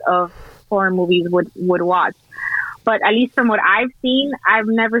fans of horror movies would watch. But at least from what I've seen, I've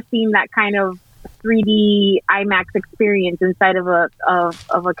never seen that kind of 3D IMAX experience inside of a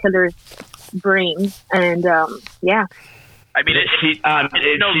killer's brain. And yeah. I mean, it's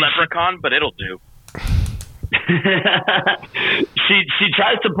no Leprechaun, but it'll do. she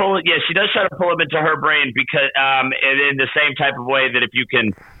tries to pull it. Yeah, she does try to pull him into her brain because in the same type of way that if you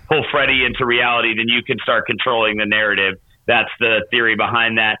can pull Freddy into reality, then you can start controlling the narrative. That's the theory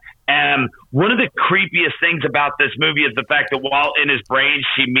behind that. One of the creepiest things about this movie is the fact that while in his brain,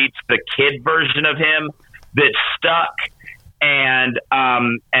 she meets the kid version of him that's stuck. And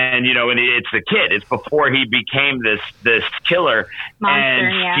you know, and it's the kid. It's before he became this killer. Monster,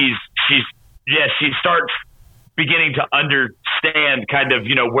 and she starts beginning to understand kind of,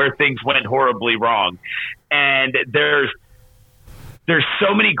 you know, where things went horribly wrong. And there's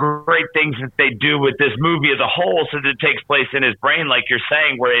so many great things that they do with this movie as a whole, since it takes place in his brain, like you're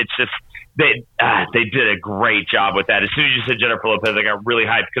saying, where it's just they did a great job with that. As soon as you said Jennifer Lopez, I got really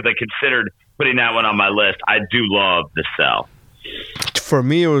hyped because I considered putting that one on my list. I do love The Cell. For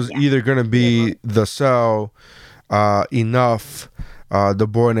me, it was either going to be The Cell, Enough, The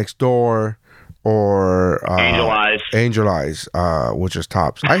Boy Next Door, or Angel Eyes, which is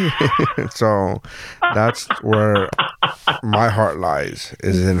tops. So that's where my heart lies,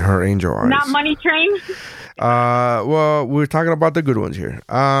 is in her Angel Eyes. Not Money Train? Well, we're talking about the good ones here.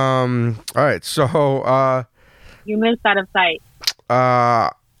 All right, so you missed Out of Sight.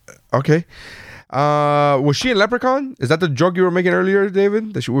 Okay. Was she in Leprechaun? Is that the joke you were making earlier,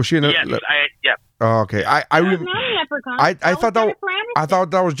 David? Was she in? Yes, yeah. Oh, okay. I thought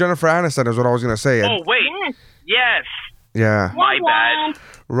that was Jennifer Aniston. Is what I was gonna say. Oh wait. Yes. Yeah. My bad.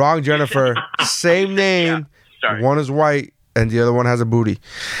 Wrong, Jennifer. Same name. Yeah. Sorry. One is white and the other one has a booty.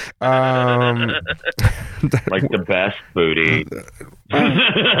 Like the best booty.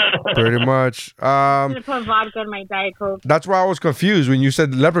 Pretty much. I'm gonna put vodka in my Diet Coke. That's why I was confused when you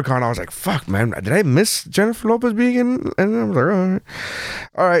said Leprechaun. I was like, "Fuck, man! Did I miss Jennifer Lopez being in?" And I was like,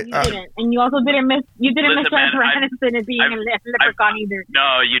 "All right." You didn't, and you also didn't miss. You didn't miss man, Jennifer Aniston as being in Leprechaun either.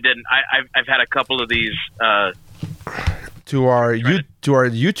 No, you didn't. I've had a couple of these. To our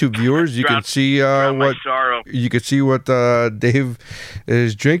YouTube viewers, you can see what Dave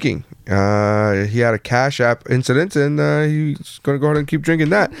is drinking. He had a Cash App incident, and he's gonna go ahead and keep drinking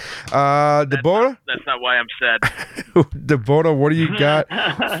that. Deborah, that's not why I'm sad. Deborah, what do you got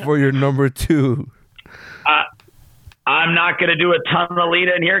for your number 2? I'm not gonna do a ton of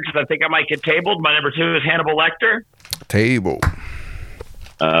Lita in here because I think I might get tabled. My number 2 is Hannibal Lecter. Table.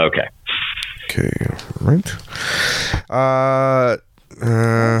 Okay. Okay, right.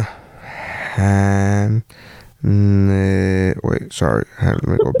 Wait, sorry. Let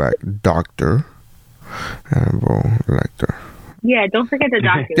me go back. Dr. Hannibal Lecter. Yeah, don't forget the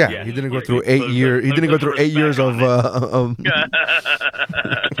doctor. Yeah, he didn't go through 8 years. He didn't go through 8 years of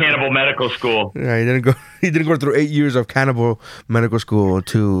cannibal medical school. Yeah, he didn't go through 8 years of cannibal medical school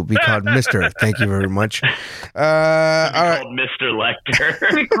to be called Mister. Thank you very much. All right. Called Mr. Lecter.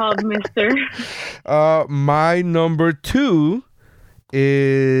 We're called Mr. My number 2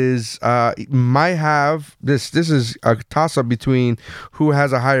 is might have this is a toss-up between who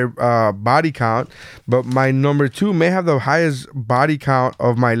has a higher body count, but my number 2 may have the highest body count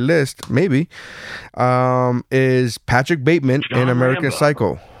of my list, maybe, is Patrick Bateman in American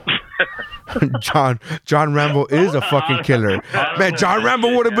Psycho. John Rambo is a fucking killer. Man, John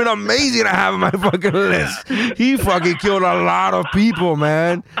Rambo would have been amazing to have on my fucking list. He fucking killed a lot of people,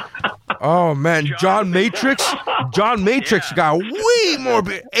 man. Oh man, John Matrix got way more,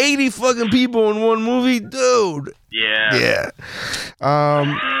 80 fucking people in one movie, dude. Yeah.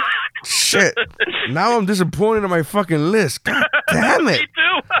 Shit. Now I'm disappointed in my fucking list. God damn it. Me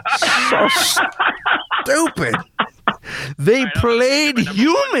too. So stupid. They played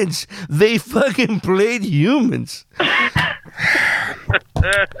humans. They fucking played humans.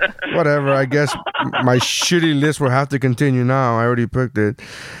 Whatever, I guess my shitty list will have to continue now. I already picked it.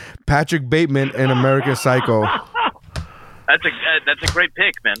 Patrick Bateman in American Psycho. That's a great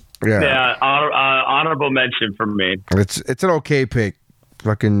pick, man. Yeah. Honorable mention from me. It's an okay pick.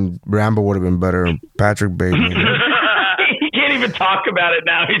 Fucking Rambo would have been better. Patrick Bateman. He can't even talk about it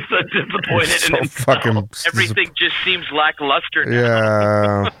now. He's so disappointed in himself. Everything just seems lackluster now.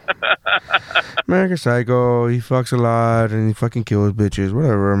 Yeah. American Psycho. He fucks a lot and he fucking kills bitches.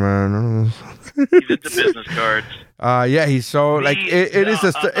 Whatever, man. He's into business cards. Yeah, he's so like it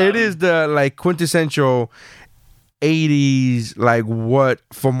is the like quintessential 80s, like what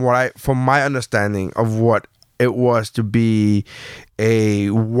from my understanding of what it was to be a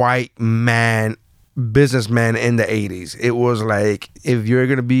white man businessmen in the 80s. It was like, if you're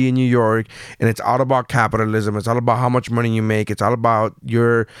going to be in New York and it's all about capitalism, it's all about how much money you make, it's all about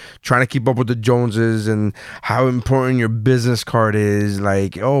you're trying to keep up with the Joneses and how important your business card is,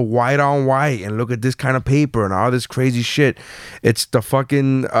 like, oh, white on white, and look at this kind of paper and all this crazy shit. It's the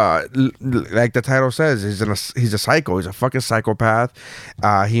fucking like the title says, he's a psycho. He's a fucking psychopath.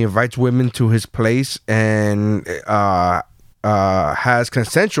 He invites women to his place and has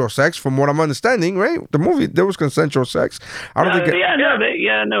consensual sex, from what I'm understanding, right? The movie, there was consensual sex. I don't think. It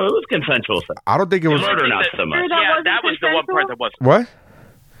was consensual sex. I don't think it was murder, not so much. Yeah, that was the one part that wasn't. What?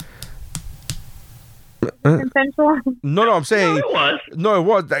 Consensual? No, I'm saying it was. No, it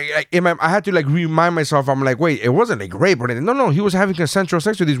was. I had to like remind myself. I'm like, wait, it wasn't like rape or anything. No, he was having consensual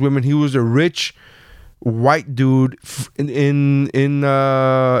sex with these women. He was a rich white dude in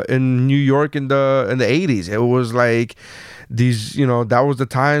New York in the 80s. It was like these, that was the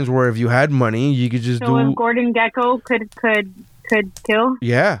times where if you had money, you could just if Gordon Gekko could kill.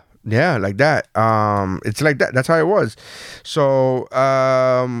 Yeah, like that. It's like that. That's how it was. So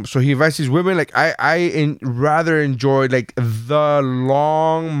he invites these women. Like I rather enjoyed like the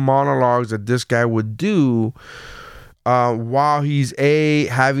long monologues that this guy would do while he's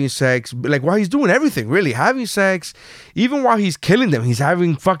having sex, like while he's doing everything, really having sex, even while he's killing them, he's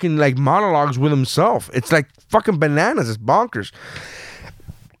having fucking like monologues with himself. It's like fucking bananas. It's bonkers.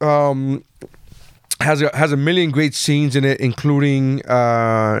 Has a million great scenes in it, including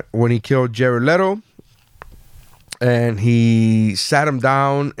when he killed Jared Leto and he sat him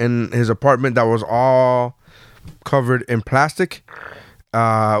down in his apartment that was all covered in plastic.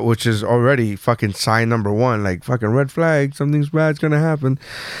 Which is already fucking sign number one, like fucking red flag, something's bad's gonna happen.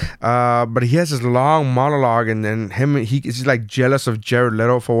 But he has this long monologue, and then he's like jealous of Jared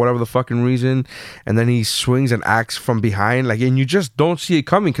Leto for whatever the fucking reason, and then he swings an axe from behind, like, and you just don't see it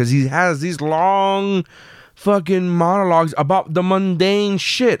coming because he has these long fucking monologues about the mundane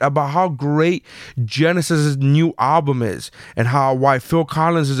shit, about how great Genesis' new album is and why Phil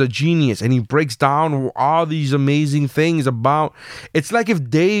Collins is a genius, and he breaks down all these amazing things about. It's like if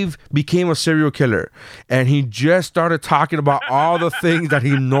Dave became a serial killer and he just started talking about all the things that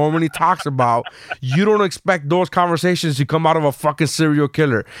he normally talks about. You don't expect those conversations to come out of a fucking serial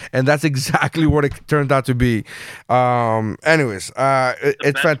killer, and that's exactly what it turned out to be. Anyways,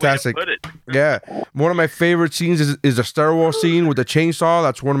 it's fantastic. Yeah, one of my favorite scenes is the stairwell scene with the chainsaw.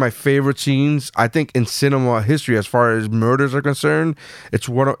 That's one of my favorite scenes, I think, in cinema history as far as murders are concerned. It's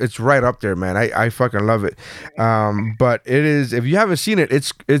right up there, man. I fucking love it. But it is, if you haven't seen it,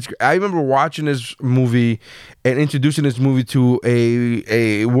 it's I remember watching this movie and introducing this movie to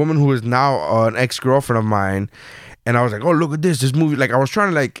a woman who is now an ex-girlfriend of mine, and I was like, oh, look at this movie. Like, I was trying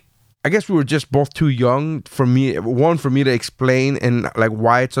to, like, I guess we were just both too young for me to explain and like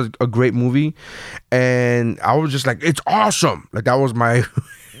why it's a great movie, and I was just like, it's awesome. Like, that was my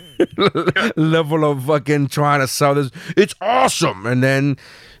level of fucking trying to sell this. It's awesome. And then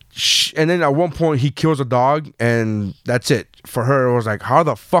at one point he kills a dog, and that's it. For her, it was like, how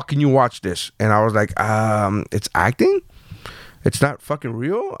the fuck can you watch this? And I was like, it's acting? It's not fucking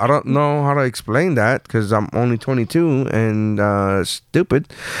real? I don't know how to explain that because I'm only 22 and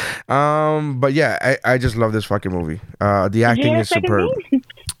stupid. But yeah, I just love this fucking movie. The acting is superb.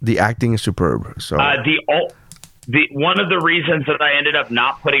 The acting is superb. So the one of the reasons that I ended up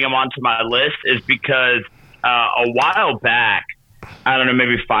not putting him onto my list is because a while back, I don't know,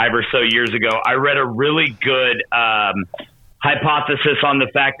 maybe 5 or so years ago, I read a really good hypothesis on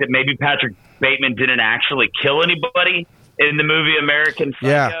the fact that maybe Patrick Bateman didn't actually kill anybody in the movie American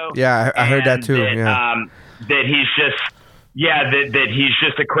Psycho. Yeah, I heard that too. That he's just, that he's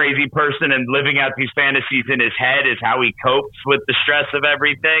just a crazy person, and living out these fantasies in his head is how he copes with the stress of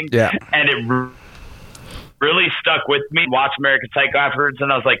everything. Yeah, and it really stuck with me. Watched American Psycho afterwards,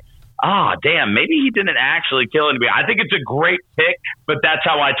 and I was like, damn, maybe he didn't actually kill anybody. I think it's a great pick, but that's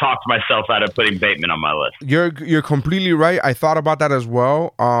how I talked myself out of putting Bateman on my list. You're completely right. I thought about that as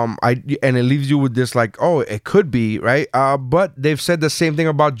well. And it leaves you with this like, oh, it could be, right? But they've said the same thing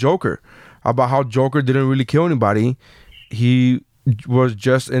about Joker, about how Joker didn't really kill anybody. He was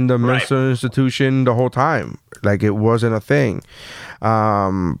just in the mental institution the whole time. Like, it wasn't a thing.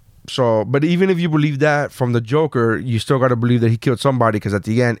 So, but even if you believe that from the Joker, you still got to believe that he killed somebody, because at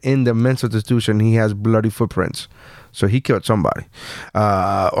the end, in the mental institution, he has bloody footprints. So he killed somebody,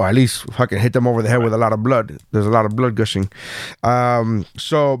 or at least fucking hit them over the head with a lot of blood. There's a lot of blood gushing.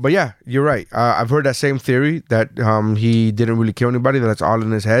 But yeah, you're right. I've heard that same theory that he didn't really kill anybody. That's all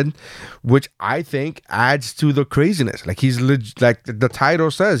in his head, which I think adds to the craziness. Like, he's like the title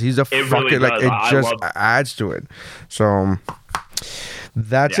says, he's a fucking really it just adds to it. So.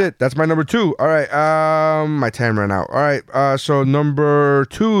 That's it. That's my number 2. All right. My time ran out. All right. So number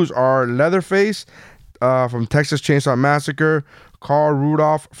 2s are Leatherface from Texas Chainsaw Massacre, Carl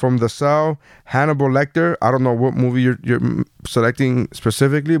Rudolph from The Cell, Hannibal Lecter. I don't know what movie you're selecting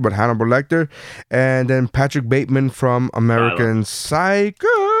specifically, but Hannibal Lecter, and then Patrick Bateman from American Psycho.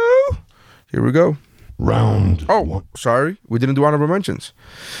 Here we go. Round. Oh, sorry, we didn't do honorable mentions.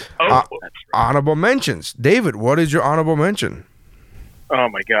 Honorable mentions. David, what is your honorable mention? Oh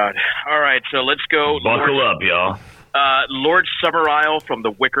my God! All right, so let's go. Buckle up, y'all. Lord Summerisle from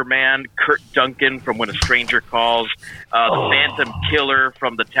The Wicker Man, Kurt Duncan from When a Stranger Calls, the Phantom Killer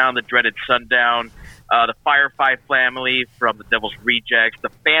from The Town That Dreaded Sundown, the Firefly Family from The Devil's Rejects, the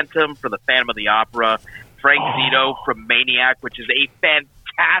Phantom from The Phantom of the Opera, Frank Zito from Maniac, which is a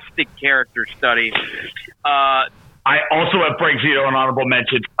fantastic character study. I also have Frank Zito on honorable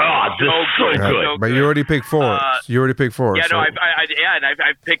mentions. Oh, this is so good. But you already picked 4. You already picked 4. Yeah, so. no,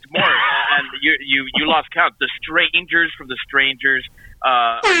 I've picked more, and you lost count. The Strangers from The Strangers.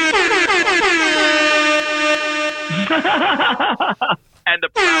 And the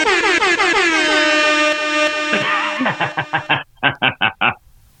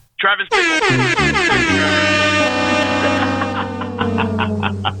Travis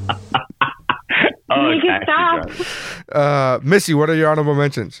Make it stop. Missy, what are your honorable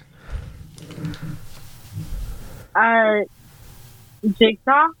mentions?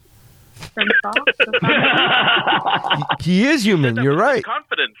 Jigsaw. From Saw. He is human. You're right.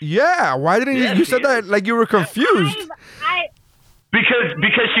 Confidence. Yeah. Why didn't you said that like you were confused? Because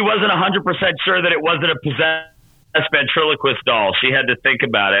she wasn't 100% sure that it wasn't a possessed ventriloquist doll. She had to think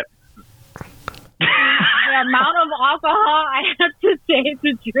about it. The amount of alcohol I have to save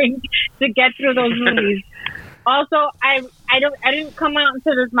to drink to get through those movies. Also, I didn't come out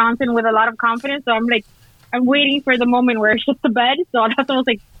into this mountain with a lot of confidence, so I'm waiting for the moment where it's just the bed. So that's almost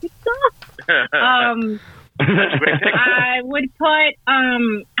like I would put I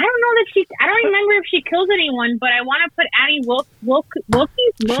don't remember if she kills anyone, but I want to put Annie Wilkes.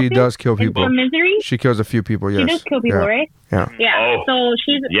 She does kill people. From Misery. She kills a few people. Yes. She does kill people, right? Yeah. Yeah. Oh. So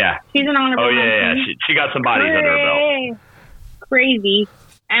she's an honorable. Oh yeah. mention. She got some bodies under her belt. Crazy.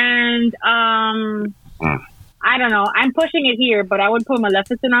 And I don't know. I'm pushing it here, but I would put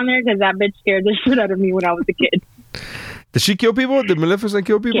Maleficent on there because that bitch scared the shit out of me when I was a kid. Did she kill people? Did Maleficent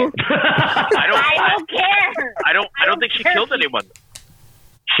kill people? I don't care. I don't think she killed anyone.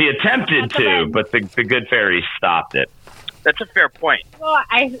 She attempted to, but the good fairies stopped it. That's a fair point. Well,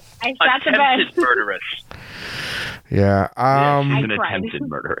 I shot the bed. Attempted murderess. Yeah. She's an attempted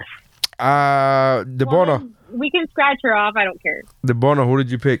murderess. Debono. We can scratch her off. I don't care. Debono, who did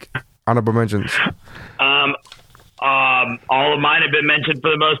you pick? Honorable mentions. All of mine have been mentioned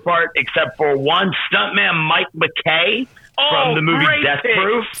for the most part, except for one stuntman, Mike McKay from the movie Death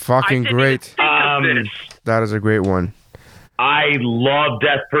Proof. Fucking great. That is a great one. I love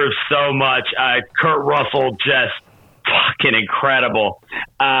Death Proof so much. Kurt Russell, just fucking incredible.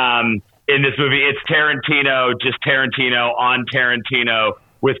 In this movie, it's Tarantino, just Tarantino on Tarantino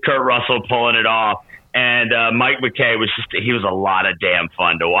with Kurt Russell pulling it off. And Mike McKay he was a lot of damn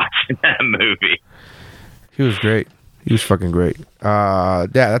fun to watch in that movie. He was great. He was fucking great. I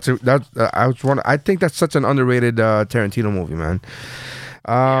think that's such an underrated Tarantino movie, man.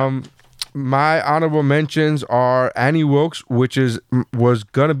 My honorable mentions are Annie Wilkes, which was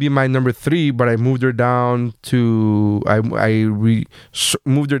gonna be my number 3, but I moved her down to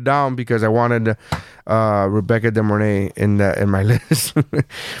moved her down because I wanted Rebecca De Mornay in my list.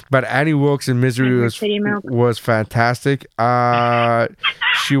 But Annie Wilkes in Misery was fantastic.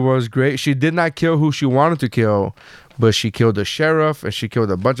 She was great. She did not kill who she wanted to kill, but she killed the sheriff and she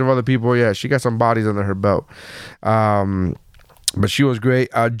killed a bunch of other people. Yeah, she got some bodies under her belt. But she was great.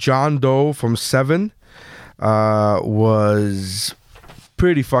 John Doe from Seven was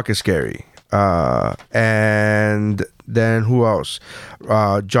pretty fucking scary. And then who else?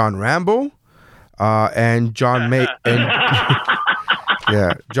 John Rambo and John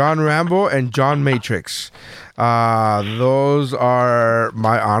John Rambo and John Matrix. Those are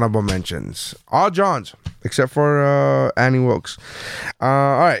my honorable mentions. All Johns, except for Annie Wilkes. All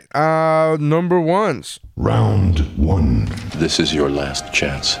right, number 1s. Round 1. This is your last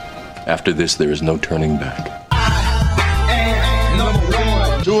chance. After this, there is no turning back.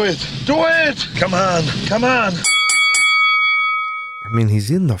 Do it! Do it! Come on! Come on! I mean,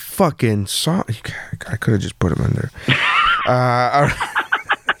 he's in the fucking song. I could have just put him in there. All right.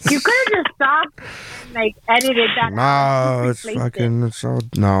 You could have just stopped, edited that. No, it's fucking.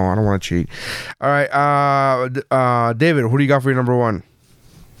 It. No, I don't want to cheat. All right, David, who do you got for your number 1?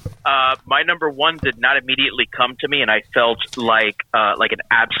 My number one did not immediately come to me, and I felt like an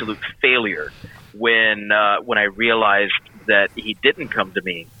absolute failure when I realized that he didn't come to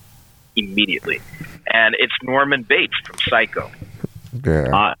me immediately. And it's Norman Bates from Psycho.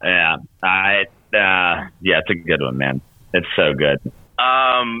 Yeah. Yeah, it's a good one, man. It's so good.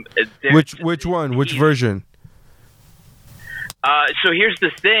 Which one? Which version? So here's the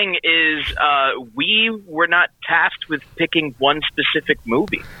thing: is we were not tasked with picking one specific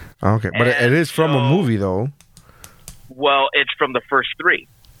movie. Okay, but it is from a movie, though. Well, it's from the first three.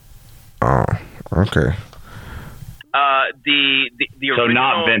 Oh, okay. The So original,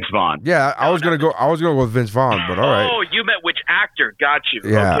 not Vince Vaughn. Yeah, I was gonna go with Vince Vaughn, but all right. Oh, you meant which actor? Got you.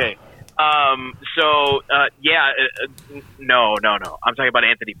 Yeah. Okay. No. I'm talking about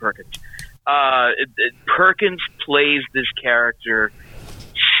Anthony Perkins. Perkins plays this character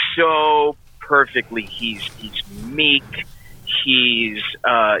so perfectly. He's meek. He's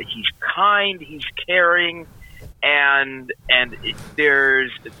kind. He's caring, and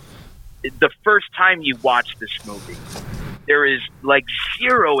there's the first time you watch this movie, there is like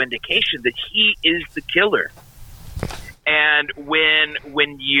zero indication that he is the killer. And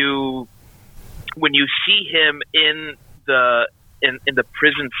when you see him in the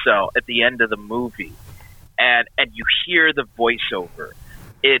prison cell at the end of the movie, and you hear the voiceover,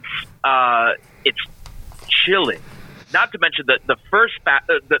 it's chilling. Not to mention the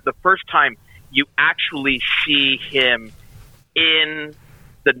first time you actually see him in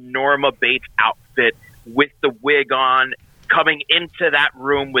the Norma Bates outfit with the wig on, coming into that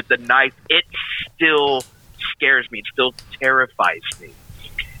room with the knife, it still scares me. It still terrifies me.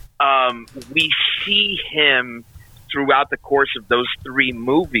 We see him throughout the course of those three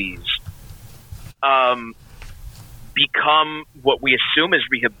movies become what we assume is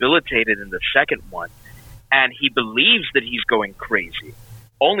rehabilitated in the second one, and he believes that he's going crazy,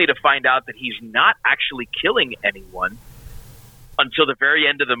 only to find out that he's not actually killing anyone until the very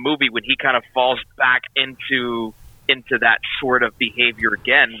end of the movie, when he kind of falls back into that sort of behavior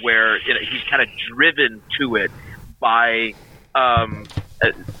again, where he's kind of driven to it by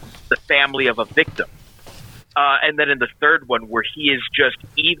the family of a victim. And then in the third one, where he is just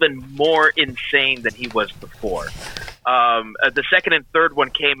even more insane than he was before. The second and third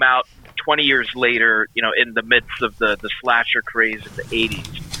one came out 20 years later, in the midst of the slasher craze in the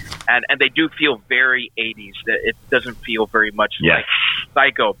 80s. And they do feel very 80s. It doesn't feel very much like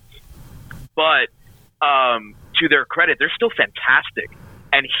Psycho. But to their credit, they're still fantastic.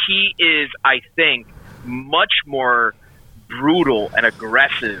 And he is, I think, much more brutal and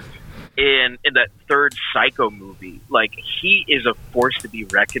aggressive in that third Psycho movie. Like, he is a force to be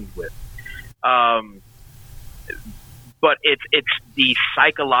reckoned with. But it's the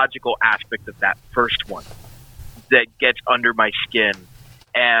psychological aspect of that first one that gets under my skin.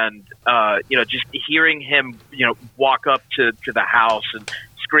 And, just hearing him, walk up to the house and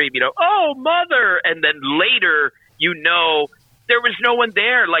scream, "Oh, mother!" And then later, there was no one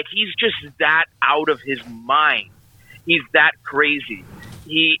there. Like, he's just that out of his mind. He's that crazy.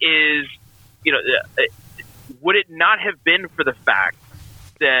 He is, would it not have been for the fact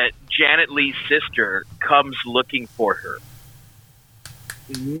that Janet Leigh's sister comes looking for her,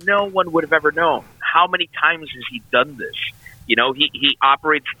 no one would have ever known. How many times has he done this? He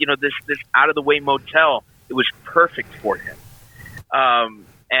operates, this out of the way motel. It was perfect for him.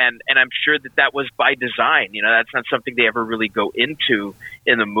 And I'm sure that was by design. That's not something they ever really go into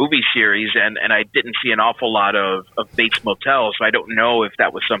in the movie series. And I didn't see an awful lot of Bates Motel, so I don't know if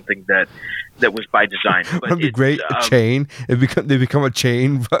that was something that was by design. But that'd be great. A chain. They become a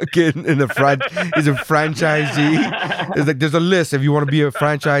chain fucking in the front. He's a franchisee. It's like there's a list. If you want to be a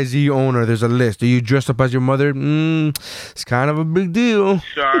franchisee owner, there's a list. Do you dress up as your mother? It's kind of a big deal.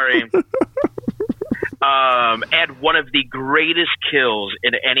 Sorry. And one of the greatest kills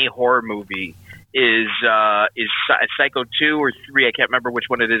in any horror movie is Psycho 2 or 3. I can't remember which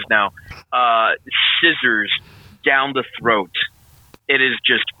one it is now. Scissors down the throat. It is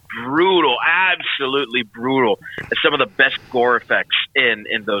just brutal, absolutely brutal. Some of the best gore effects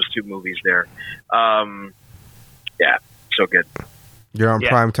in those two movies there. Yeah, so good. You're on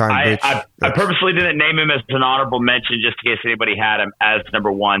prime time, bitch. I purposely didn't name him as an honorable mention just in case anybody had him as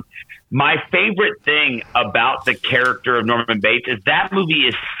number one. My favorite thing about the character of Norman Bates is that movie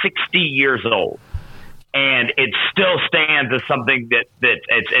is 60 years old, and it still stands as something that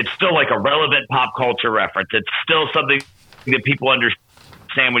it's still like a relevant pop culture reference. It's still something that people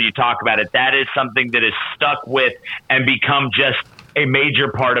understand when you talk about it. That is something that is stuck with and become just a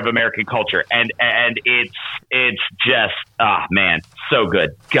major part of American culture, and it's just man, so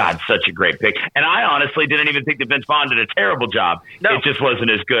good. God, such a great pick. And I honestly didn't even think that Vince Vaughn did a terrible job. No. It just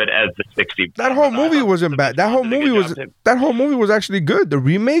wasn't as good as the 60s. That whole movie wasn't bad. That whole movie was actually good. The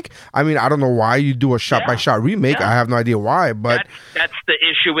remake, I mean, I don't know why you do a shot by shot remake. I have no idea why, but that's the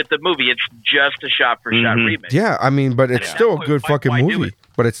issue with the movie. It's just a shot for shot remake. Yeah, I mean, but it's still a good fucking movie.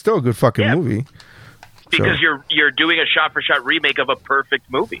 But it's still a good fucking movie. Because you're doing a shot for shot remake of a perfect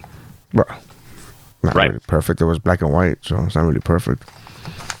movie. Well, not really perfect. It was black and white, so it's not really perfect.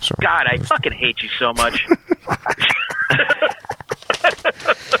 So God, I fucking hate you so much.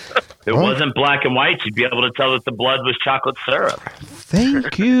 If it wasn't black and white, you'd be able to tell that the blood was chocolate syrup.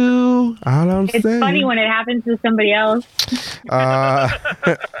 Thank you. It's funny when it happens to somebody else. All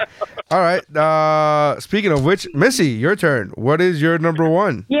right. Speaking of which, Missy, your turn. What is your number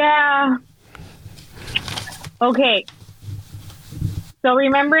one? Yeah. Okay. So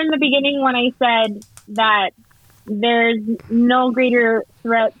remember in the beginning when I said that there's no greater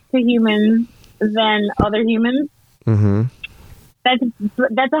threat to humans than other humans? Mm-hmm. That's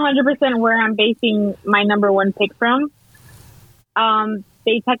 100% where I'm basing my number one pick from.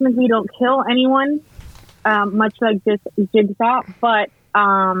 They technically don't kill anyone, much like this Jigsaw, but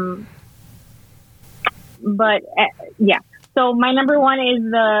yeah. So my number one is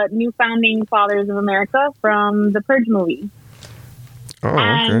the New Founding Fathers of America from the Purge movie. Oh, okay.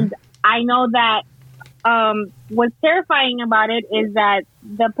 And I know that what's terrifying about it is that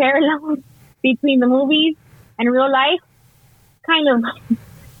the parallels between the movies and real life kind of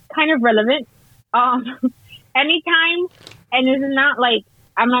relevant. Anytime, and this is not like,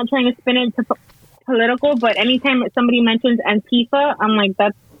 I'm not trying to spin it to political, but anytime somebody mentions Antifa, I'm like,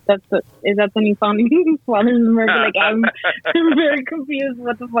 is that the New Founding Fathers of America? Like, I'm very confused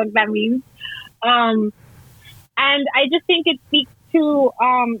what the fuck that means. And I just think it speaks to,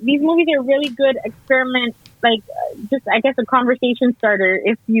 these movies are really good experiment, like, just, I guess, a conversation starter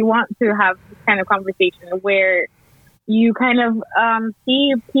if you want to have this kind of conversation where you kind of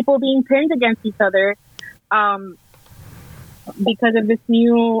see people being pinned against each other because of this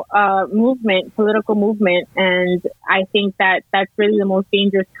new political movement. And I think that that's really the most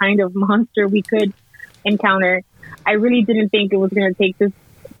dangerous kind of monster we could encounter. I really didn't think it was going to take this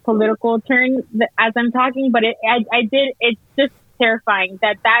political turn as I'm talking, but I did. It's just terrifying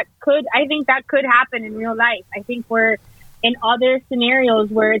I think that could happen in real life. I think we're in other scenarios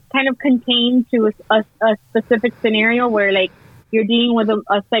where it's kind of contained to a specific scenario where, like, you're dealing with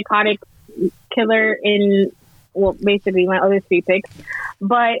a psychotic killer in, well, basically my other three picks.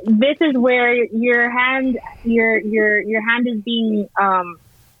 But this is where your hand is being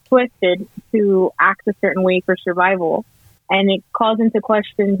twisted to act a certain way for survival, and it calls into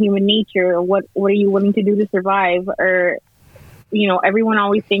question human nature. What are you willing to do to survive? Or, you know, everyone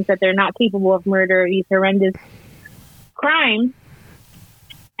always thinks that they're not capable of murder, these horrendous crimes,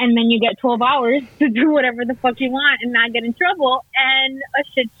 and then you get 12 hours to do whatever the fuck you want and not get in trouble, and a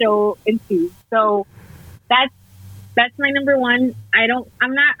shit show ensues. So that's my number one.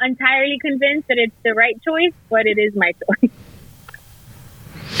 I'm not entirely convinced that it's the right choice, but it is my choice.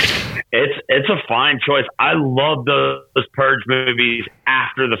 It's a fine choice. I love those Purge movies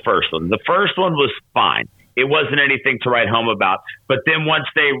after the first one. The first one was fine. It wasn't anything to write home about. But then once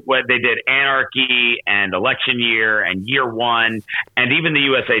they did Anarchy and Election Year and Year One and even the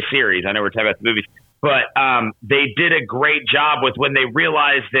USA series, I know we're talking about the movies, but they did a great job with when they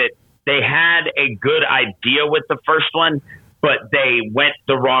realized that they had a good idea with the first one, but they went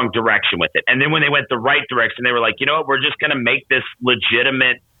the wrong direction with it. And then when they went the right direction, they were like, you know what, we're just going to make this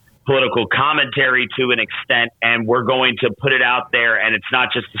legitimate political commentary to an extent, and we're going to put it out there. And it's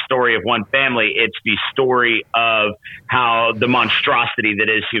not just the story of one family. It's the story of how the monstrosity that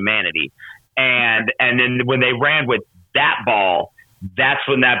is humanity. And then when they ran with that ball, that's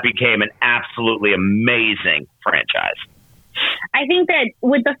when that became an absolutely amazing franchise. I think that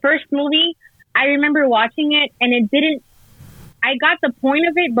with the first movie, I remember watching it and I got the point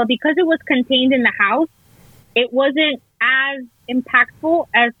of it, but because it was contained in the house, it wasn't as impactful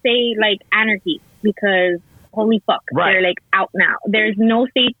as, say, like Anarchy, because holy fuck, they're like out now. There's no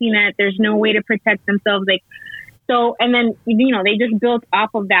safety net. There's no way to protect themselves. Like, so, and then, you know, they just built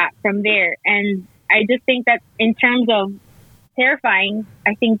off of that from there. And I just think that in terms of terrifying,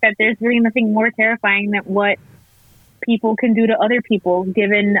 I think that there's really nothing more terrifying than what people can do to other people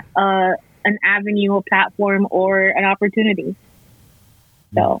given an avenue, a platform, or an opportunity.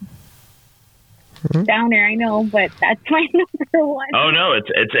 So downer, I know, but that's my number one. Oh no,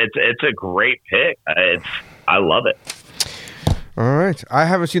 it's a great pick. I love it. All right. I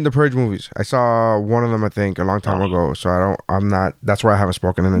haven't seen the Purge movies. I saw one of them, I think, a long time ago. So I'm not. That's why I haven't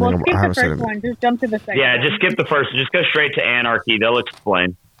spoken anything. Well, skip I haven't the said first anything. one. Just jump to the second. Yeah, just skip the first. Just go straight to Anarchy. They'll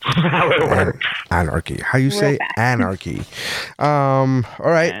explain how it works. Anarchy. How you say fast. anarchy? All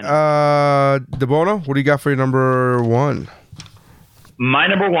right. DeBono, what do you got for your number one? My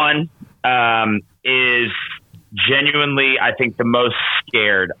number one is genuinely, I think, the most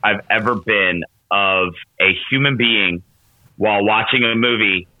scared I've ever been of a human being while watching a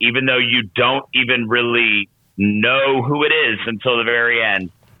movie, even though you don't even really know who it is until the very end,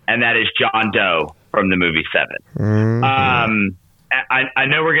 and that is John Doe from the movie Seven. Mm-hmm. I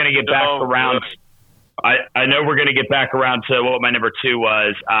know we're going to get back around. I know we're going to get back around to what my number two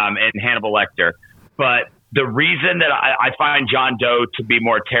was in Hannibal Lecter, but the reason that I find John Doe to be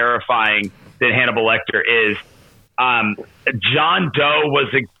more terrifying than Hannibal Lecter is John Doe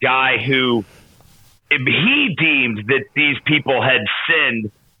was a guy who he deemed that these people had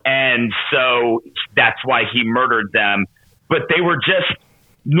sinned, and so that's why he murdered them. But they were just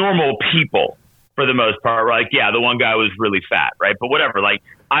normal people for the most part. Like, yeah, the one guy was really fat, right? But whatever. Like,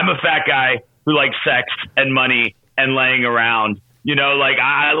 I'm a fat guy who likes sex and money and laying around. You know, like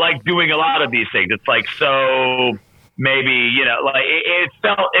I like doing a lot of these things. It's like, so maybe, you know, like it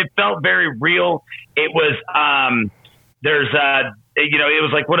felt very real. It was you know, it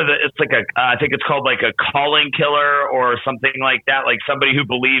was like it's like I think it's called like a calling killer or something like that. Like somebody who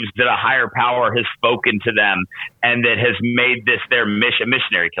believes that a higher power has spoken to them and that has made this their mission,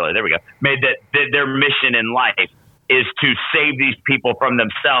 missionary killer. There we go. Made that their mission in life is to save these people from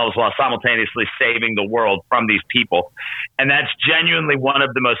themselves while simultaneously saving the world from these people. And that's genuinely one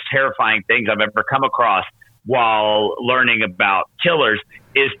of the most terrifying things I've ever come across while learning about killers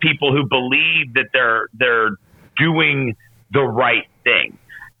is people who believe that they're doing the right thing.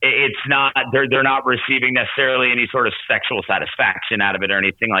 It's not, they're not receiving necessarily any sort of sexual satisfaction out of it or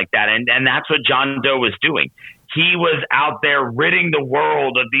anything like that. And that's what John Doe was doing. He was out there ridding the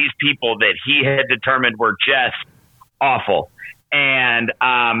world of these people that he had determined were just awful. And,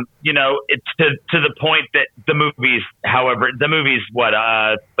 you know, it's to the point that the movie's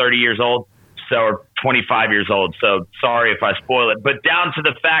 30 years old, or 25 years old. So sorry if I spoil it, but down to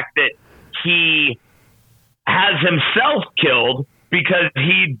the fact that he has himself killed because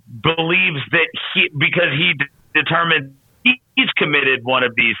he believes that because he determined he's committed one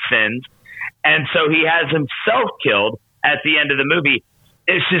of these sins. And so he has himself killed at the end of the movie.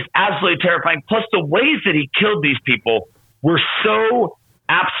 It's just absolutely terrifying. Plus the ways that he killed these people were so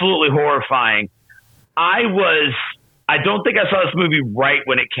absolutely horrifying. I don't think I saw this movie right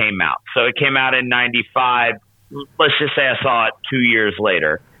when it came out. So it came out in 95. Let's just say I saw it 2 years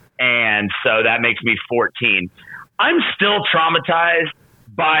later. And so that makes me 14. I'm still traumatized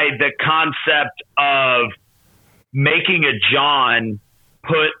by the concept of making a John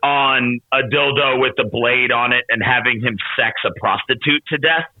put on a dildo with a blade on it and having him sex a prostitute to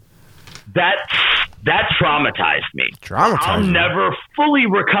death. That traumatized me. I'll never fully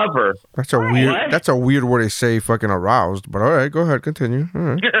recover. That's a weird. What? That's a weird word to say. Fucking aroused. But all right, go ahead, continue. All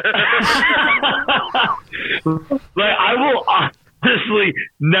right. Like I will honestly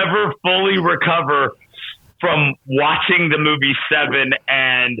never fully recover from watching the movie Seven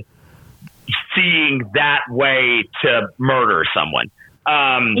and seeing that way to murder someone.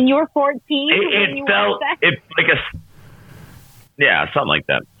 And you were 14. It felt like a. Yeah, something like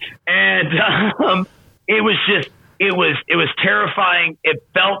that. And it was terrifying. It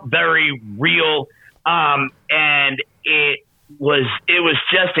felt very real. And it was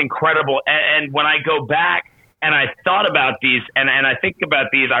just incredible. And when I go back and I thought about these and I think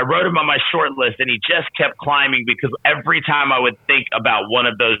about these, I wrote them on my short list and he just kept climbing because every time I would think about one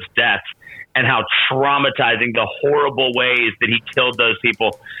of those deaths and how traumatizing, the horrible ways that he killed those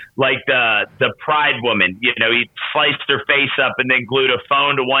people, like the Pride woman, you know, he sliced her face up and then glued a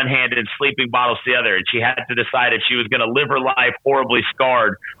phone to one hand and sleeping bottles to the other. And she had to decide if she was going to live her life horribly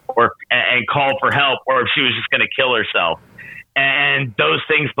scarred and call for help, or if she was just going to kill herself. And those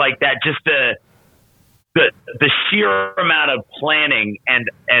things like that, just the sheer amount of planning and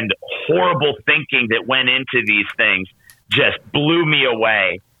horrible thinking that went into these things just blew me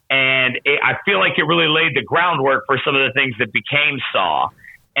away. And I feel like it really laid the groundwork for some of the things that became Saw.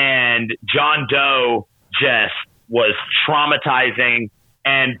 And John Doe just was traumatizing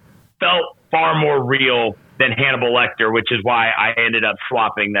and felt far more real than Hannibal Lecter, which is why I ended up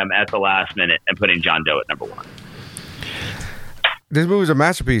swapping them at the last minute and putting John Doe at number one. This movie's a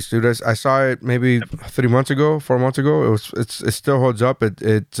masterpiece, dude. I saw it maybe 4 months ago. It still holds up.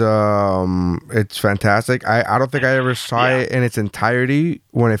 It's fantastic. I don't think I ever saw it in its entirety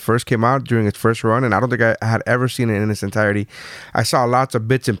when it first came out during its first run, and I don't think I had ever seen it in its entirety. I saw lots of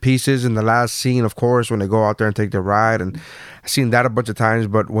bits and pieces in the last scene, of course, when they go out there and take the ride, and I've seen that a bunch of times.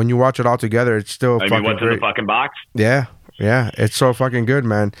 But when you watch it all together, it's still fucking what's great. In the fucking box? Yeah, it's so fucking good,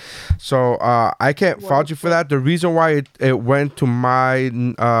 man. So I can't fault you for that. The reason why it went to my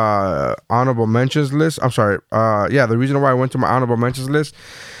honorable mentions list, the reason why I went to my honorable mentions list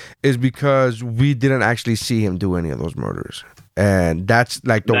is because we didn't actually see him do any of those murders. And that's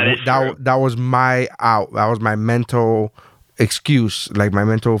like that was my out. That was my mental excuse, like my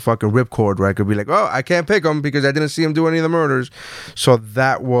mental fucking ripcord, where I could be like, oh, I can't pick him because I didn't see him do any of the murders. So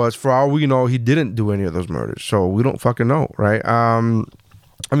that was, for all we know, he didn't do any of those murders. So we don't fucking know, right? I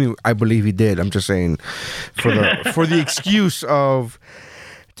mean, I believe he did. I'm just saying, for the excuse of,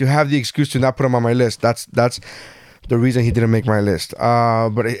 to have the excuse to not put him on my list. That's the reason he didn't make my list.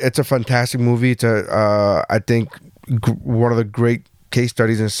 But it's a fantastic movie. It's I think one of the great case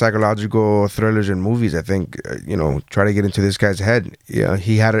studies in psychological thrillers and movies. I think try to get into this guy's head. Yeah,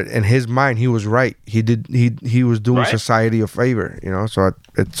 he had it in his mind. He was right. He was doing society a favor. So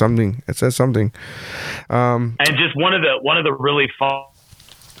it's something. It says something. And just one of the really fun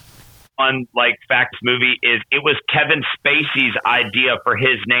like facts movie is it was Kevin Spacey's idea for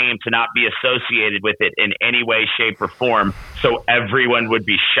his name to not be associated with it in any way, shape, or form, so everyone would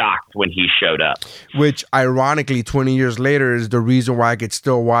be shocked when he showed up. Which, ironically, 20 years later is the reason why I could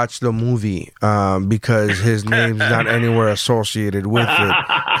still watch the movie, because his name's not anywhere associated with it,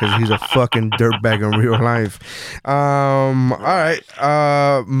 because he's a fucking dirtbag in real life. All right,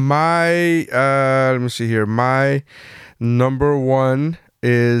 let me see here. My number one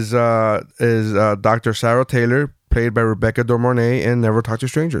is Dr. Sarah Taylor, played by Rebecca De Mornay in Never Talk to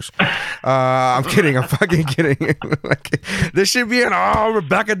Strangers. I'm kidding. I'm fucking kidding. Like, this should be an all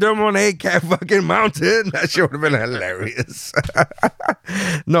Rebecca De Mornay cat fucking mountain. That should have been hilarious.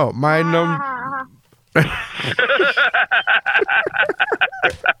 No, my number.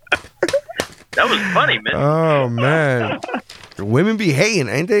 That was funny, man. Oh man, women be hating,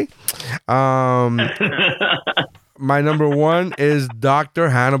 ain't they? My number one is Dr.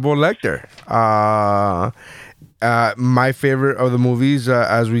 Hannibal Lecter. My favorite of the movies,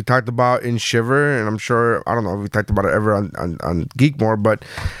 as we talked about in Shiver, and I'm sure, I don't know if we talked about it ever on Geekmore, but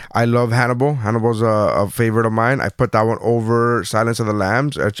I love Hannibal. Hannibal's a favorite of mine. I put that one over Silence of the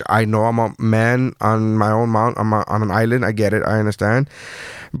Lambs, which I know I'm a man on my own mount. I'm on an island. I get it. I understand.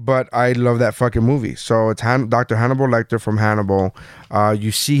 But I love that fucking movie. So it's Dr. Hannibal Lecter from Hannibal.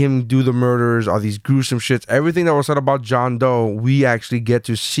 You see him do the murders, all these gruesome shits. Everything that was said about John Doe, we actually get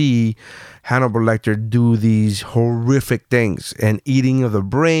to see Hannibal Lecter do these horrific things. And eating of the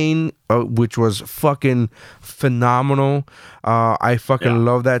brain, which was fucking phenomenal. I fucking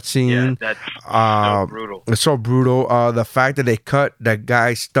love that scene. Yeah, that's so brutal. It's so brutal. The fact that they cut that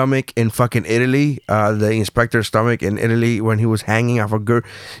guy's stomach in fucking Italy, the inspector's stomach in Italy when he was hanging off a girl,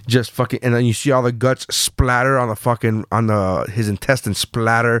 just fucking, and then you see all the guts splatter on the fucking, his intestines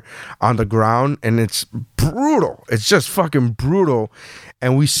splatter on the ground, and it's brutal. It's just fucking brutal.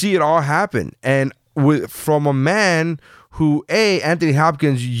 And we see it all happen. And from a man who, Anthony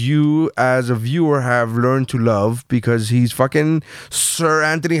Hopkins, you as a viewer have learned to love because he's fucking Sir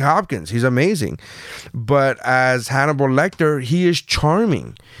Anthony Hopkins. He's amazing. But as Hannibal Lecter, he is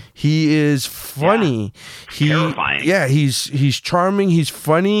charming. He is funny. Terrifying. Yeah, he's charming. He's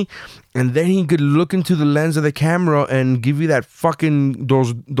funny. And then he could look into the lens of the camera and give you that fucking,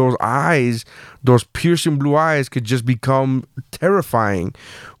 those eyes, those piercing blue eyes could just become terrifying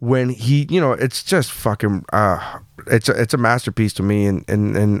when he, it's just fucking, it's a masterpiece to me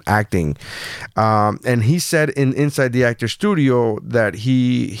in acting. And he said in Inside the Actor Studio that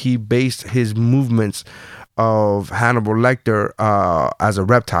he based his movements of Hannibal Lecter as a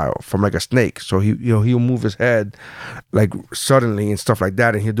reptile, from like a snake. So he'll move his head like suddenly and stuff like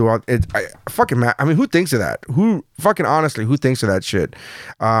that, and he'll do all it. Who thinks of that? Who thinks of that shit?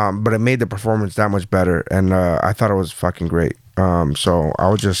 But it made the performance that much better, and I thought it was fucking great. So I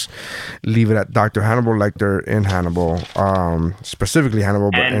would just leave it at Dr. Hannibal Lecter in Hannibal, specifically Hannibal,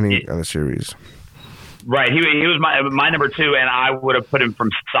 but any other series. Right, he was my number two, and I would have put him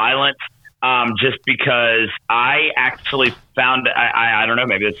from Silence. Just because I actually found, I don't know,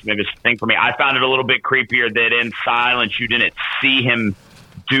 maybe it's a thing for me. I found it a little bit creepier that in Silence you didn't see him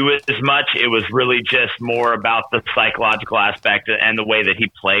do it as much. It was really just more about the psychological aspect and the way that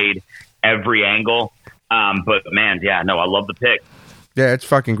he played every angle. But man, I love the pick. Yeah, it's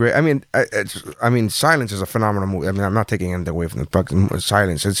fucking great. I mean, Silence is a phenomenal movie. I mean, I'm not taking anything away from the fucking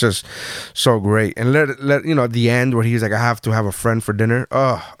Silence. It's just so great. And let you know, at the end where he's like, I have to have a friend for dinner.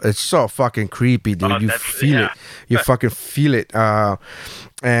 Oh, it's so fucking creepy, dude. You feel it. You fucking feel it.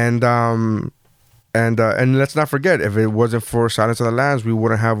 And let's not forget, if it wasn't for Silence of the Lambs, we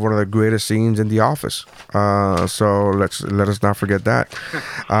wouldn't have one of the greatest scenes in The Office. So let us not forget that.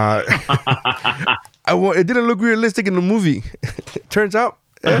 It didn't look realistic in the movie. Turns out,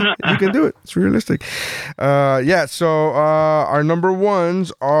 you can do it. It's realistic. So our number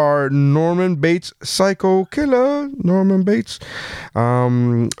ones are Norman Bates' Psycho Killer. Norman Bates.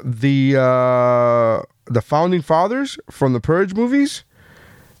 The Founding Fathers from the Purge movies.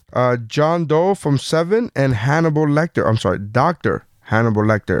 John Doe from Seven, and Hannibal Lecter. I'm sorry, Dr. Hannibal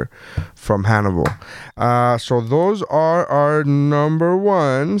Lecter from Hannibal. So those are our number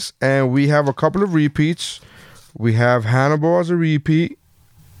ones, and we have a couple of repeats. We have Hannibal as a repeat.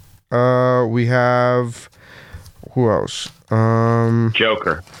 We have who else?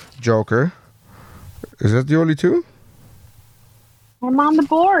 Joker. Is that the only two? I'm on the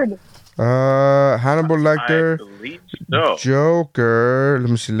board. Hannibal Lecter, I believe so. Joker. Let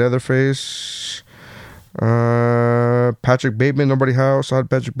me see. Leatherface. Patrick Bateman. Nobody saw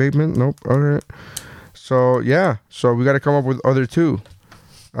Patrick Bateman. Nope. Okay. So yeah. So we got to come up with other two.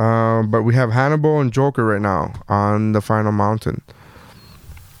 But we have Hannibal and Joker right now on the Final Mountain.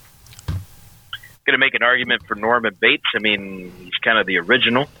 Going to make an argument for Norman Bates. I mean, he's kind of the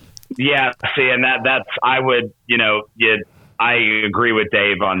original. Yeah. See, and that's I would I agree with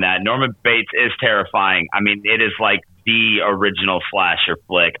Dave on that. Norman Bates is terrifying. I mean, it is like the original slasher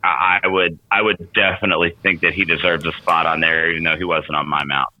flick. I would definitely think that he deserves a spot on there, even though he wasn't on my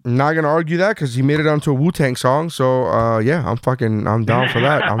mount. I'm not gonna argue that because he made it onto a Wu-Tang song. So I'm down for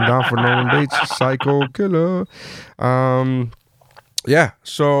that. I'm down for Norman Bates, Psycho Killer.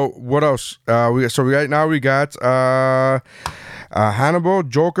 So what else? Right now we got Hannibal,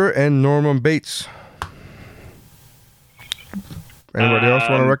 Joker, and Norman Bates. Anybody else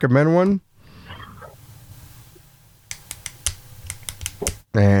want to recommend one?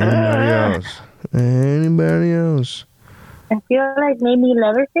 Anybody else? I feel like maybe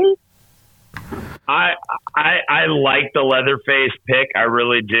Leatherface. I like the Leatherface pick. I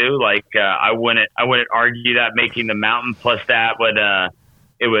really do. Like I wouldn't argue that making the Mountain. Plus that would I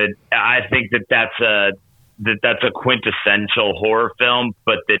think that's a quintessential horror film,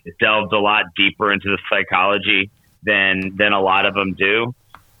 but that delves a lot deeper into the psychology than a lot of them do.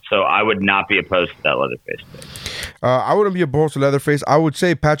 So I would not be opposed to that Leatherface pick. I wouldn't be opposed to Leatherface. I would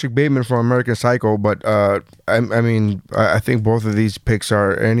say Patrick Bateman from American Psycho, but I think both of these picks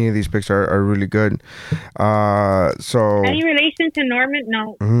are really good. Any relation to Norman?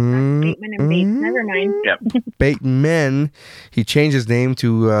 No. Bateman and Bates. Never mind. Yep. Bateman, he changed his name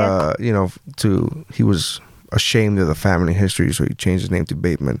to he was ashamed of the family history, so he changed his name to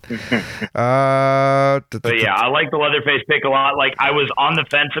Bateman. But yeah, I like the Leatherface pick a lot. Like, I was on the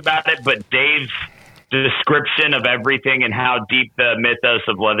fence about it, but Dave's description of everything and how deep the mythos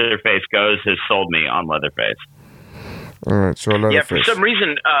of Leatherface goes has sold me on Leatherface. All right, so Leatherface. Yeah, for some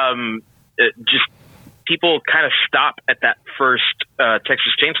reason, just people kind of stop at that first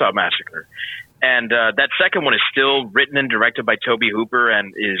Texas Chainsaw Massacre. And that second one is still written and directed by Tobe Hooper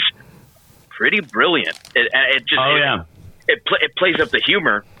and is pretty brilliant. It plays up the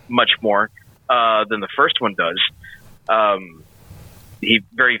humor much more than the first one does. He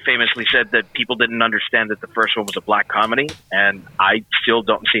very famously said that people didn't understand that the first one was a black comedy, and I still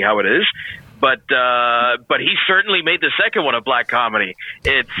don't see how it is. But he certainly made the second one a black comedy.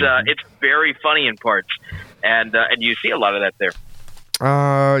 It's very funny in parts, and you see a lot of that there.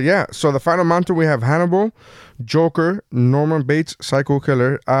 So the Final Mountain, we have Hannibal, Joker, Norman Bates, Psycho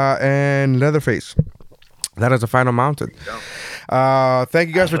Killer, and Leatherface. That is the Final Mountain. Thank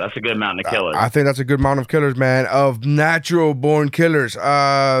you guys for... That's a good mountain of killers. I think that's a good mountain of killers, man. Of natural born killers.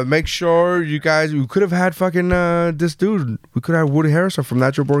 Make sure you guys... We could have had fucking this dude. We could have Woody Harrelson from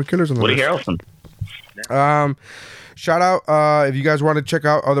Natural Born Killers on the Woody list. Harrelson. Shout out if you guys want to check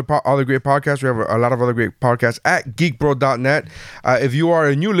out other great podcasts. We have a lot of other great podcasts at geekbro.net. If you are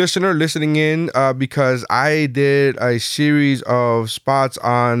a new listener listening in because I did a series of spots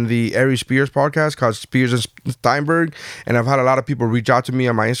on the Ari Spears podcast called Spears and Steinberg, and I've had a lot of people reach out to me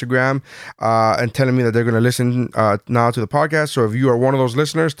on my Instagram and telling me that they're going to listen now to the podcast. So if you are one of those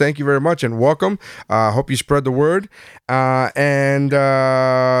listeners, thank you very much and welcome. Hope you spread the word. And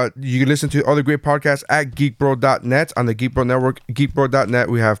you can listen to other great podcasts at geekbro.net. net on the Geek Bro Network, geekbro.net.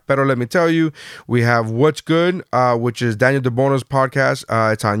 We have Pero Let Me Tell You. We have What's Good, which is Daniel DeBono's podcast.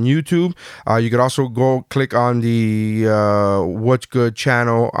 It's on YouTube. You could also go click on the What's Good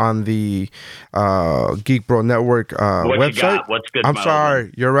channel on the Geek Bro Network website. You got? What's Good? I'm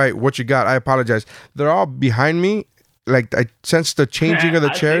sorry. You're right. What you got? I apologize. They're all behind me. Like, I sense the changing of the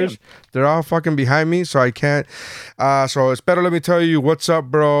chairs. They're all fucking behind me, so I can't. So it's Better Let Me Tell You. What's up,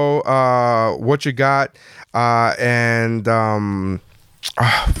 bro? What you got? And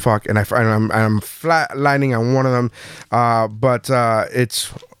fuck. And I'm flatlining on one of them. But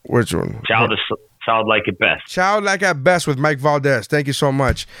it's which one? Child Like It Best. Child Like At Best with Mike Valdez. Thank you so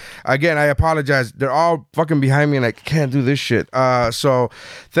much. Again, I apologize. They're all fucking behind me and I can't do this shit. So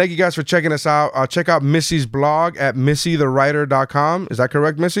thank you guys for checking us out. Check out Missy's blog at missythewriter.com. Is that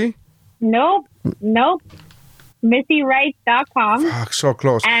correct, Missy? Nope. MissyWrites.com. Fuck, so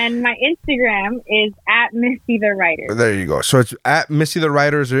close. And my Instagram is at Missy the Writer. There you go. So it's at Missy the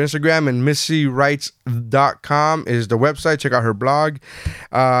Writer is her Instagram, and MissyWrites.com is the website. Check out her blog.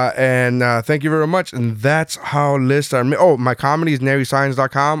 And thank you very much. And that's how lists are made. Oh, my comedy is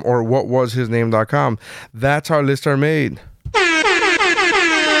NaryScience.com or WhatWasHisName.com. That's how lists are made.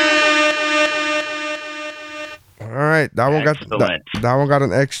 All right. That one got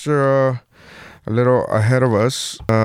an extra a little ahead of us.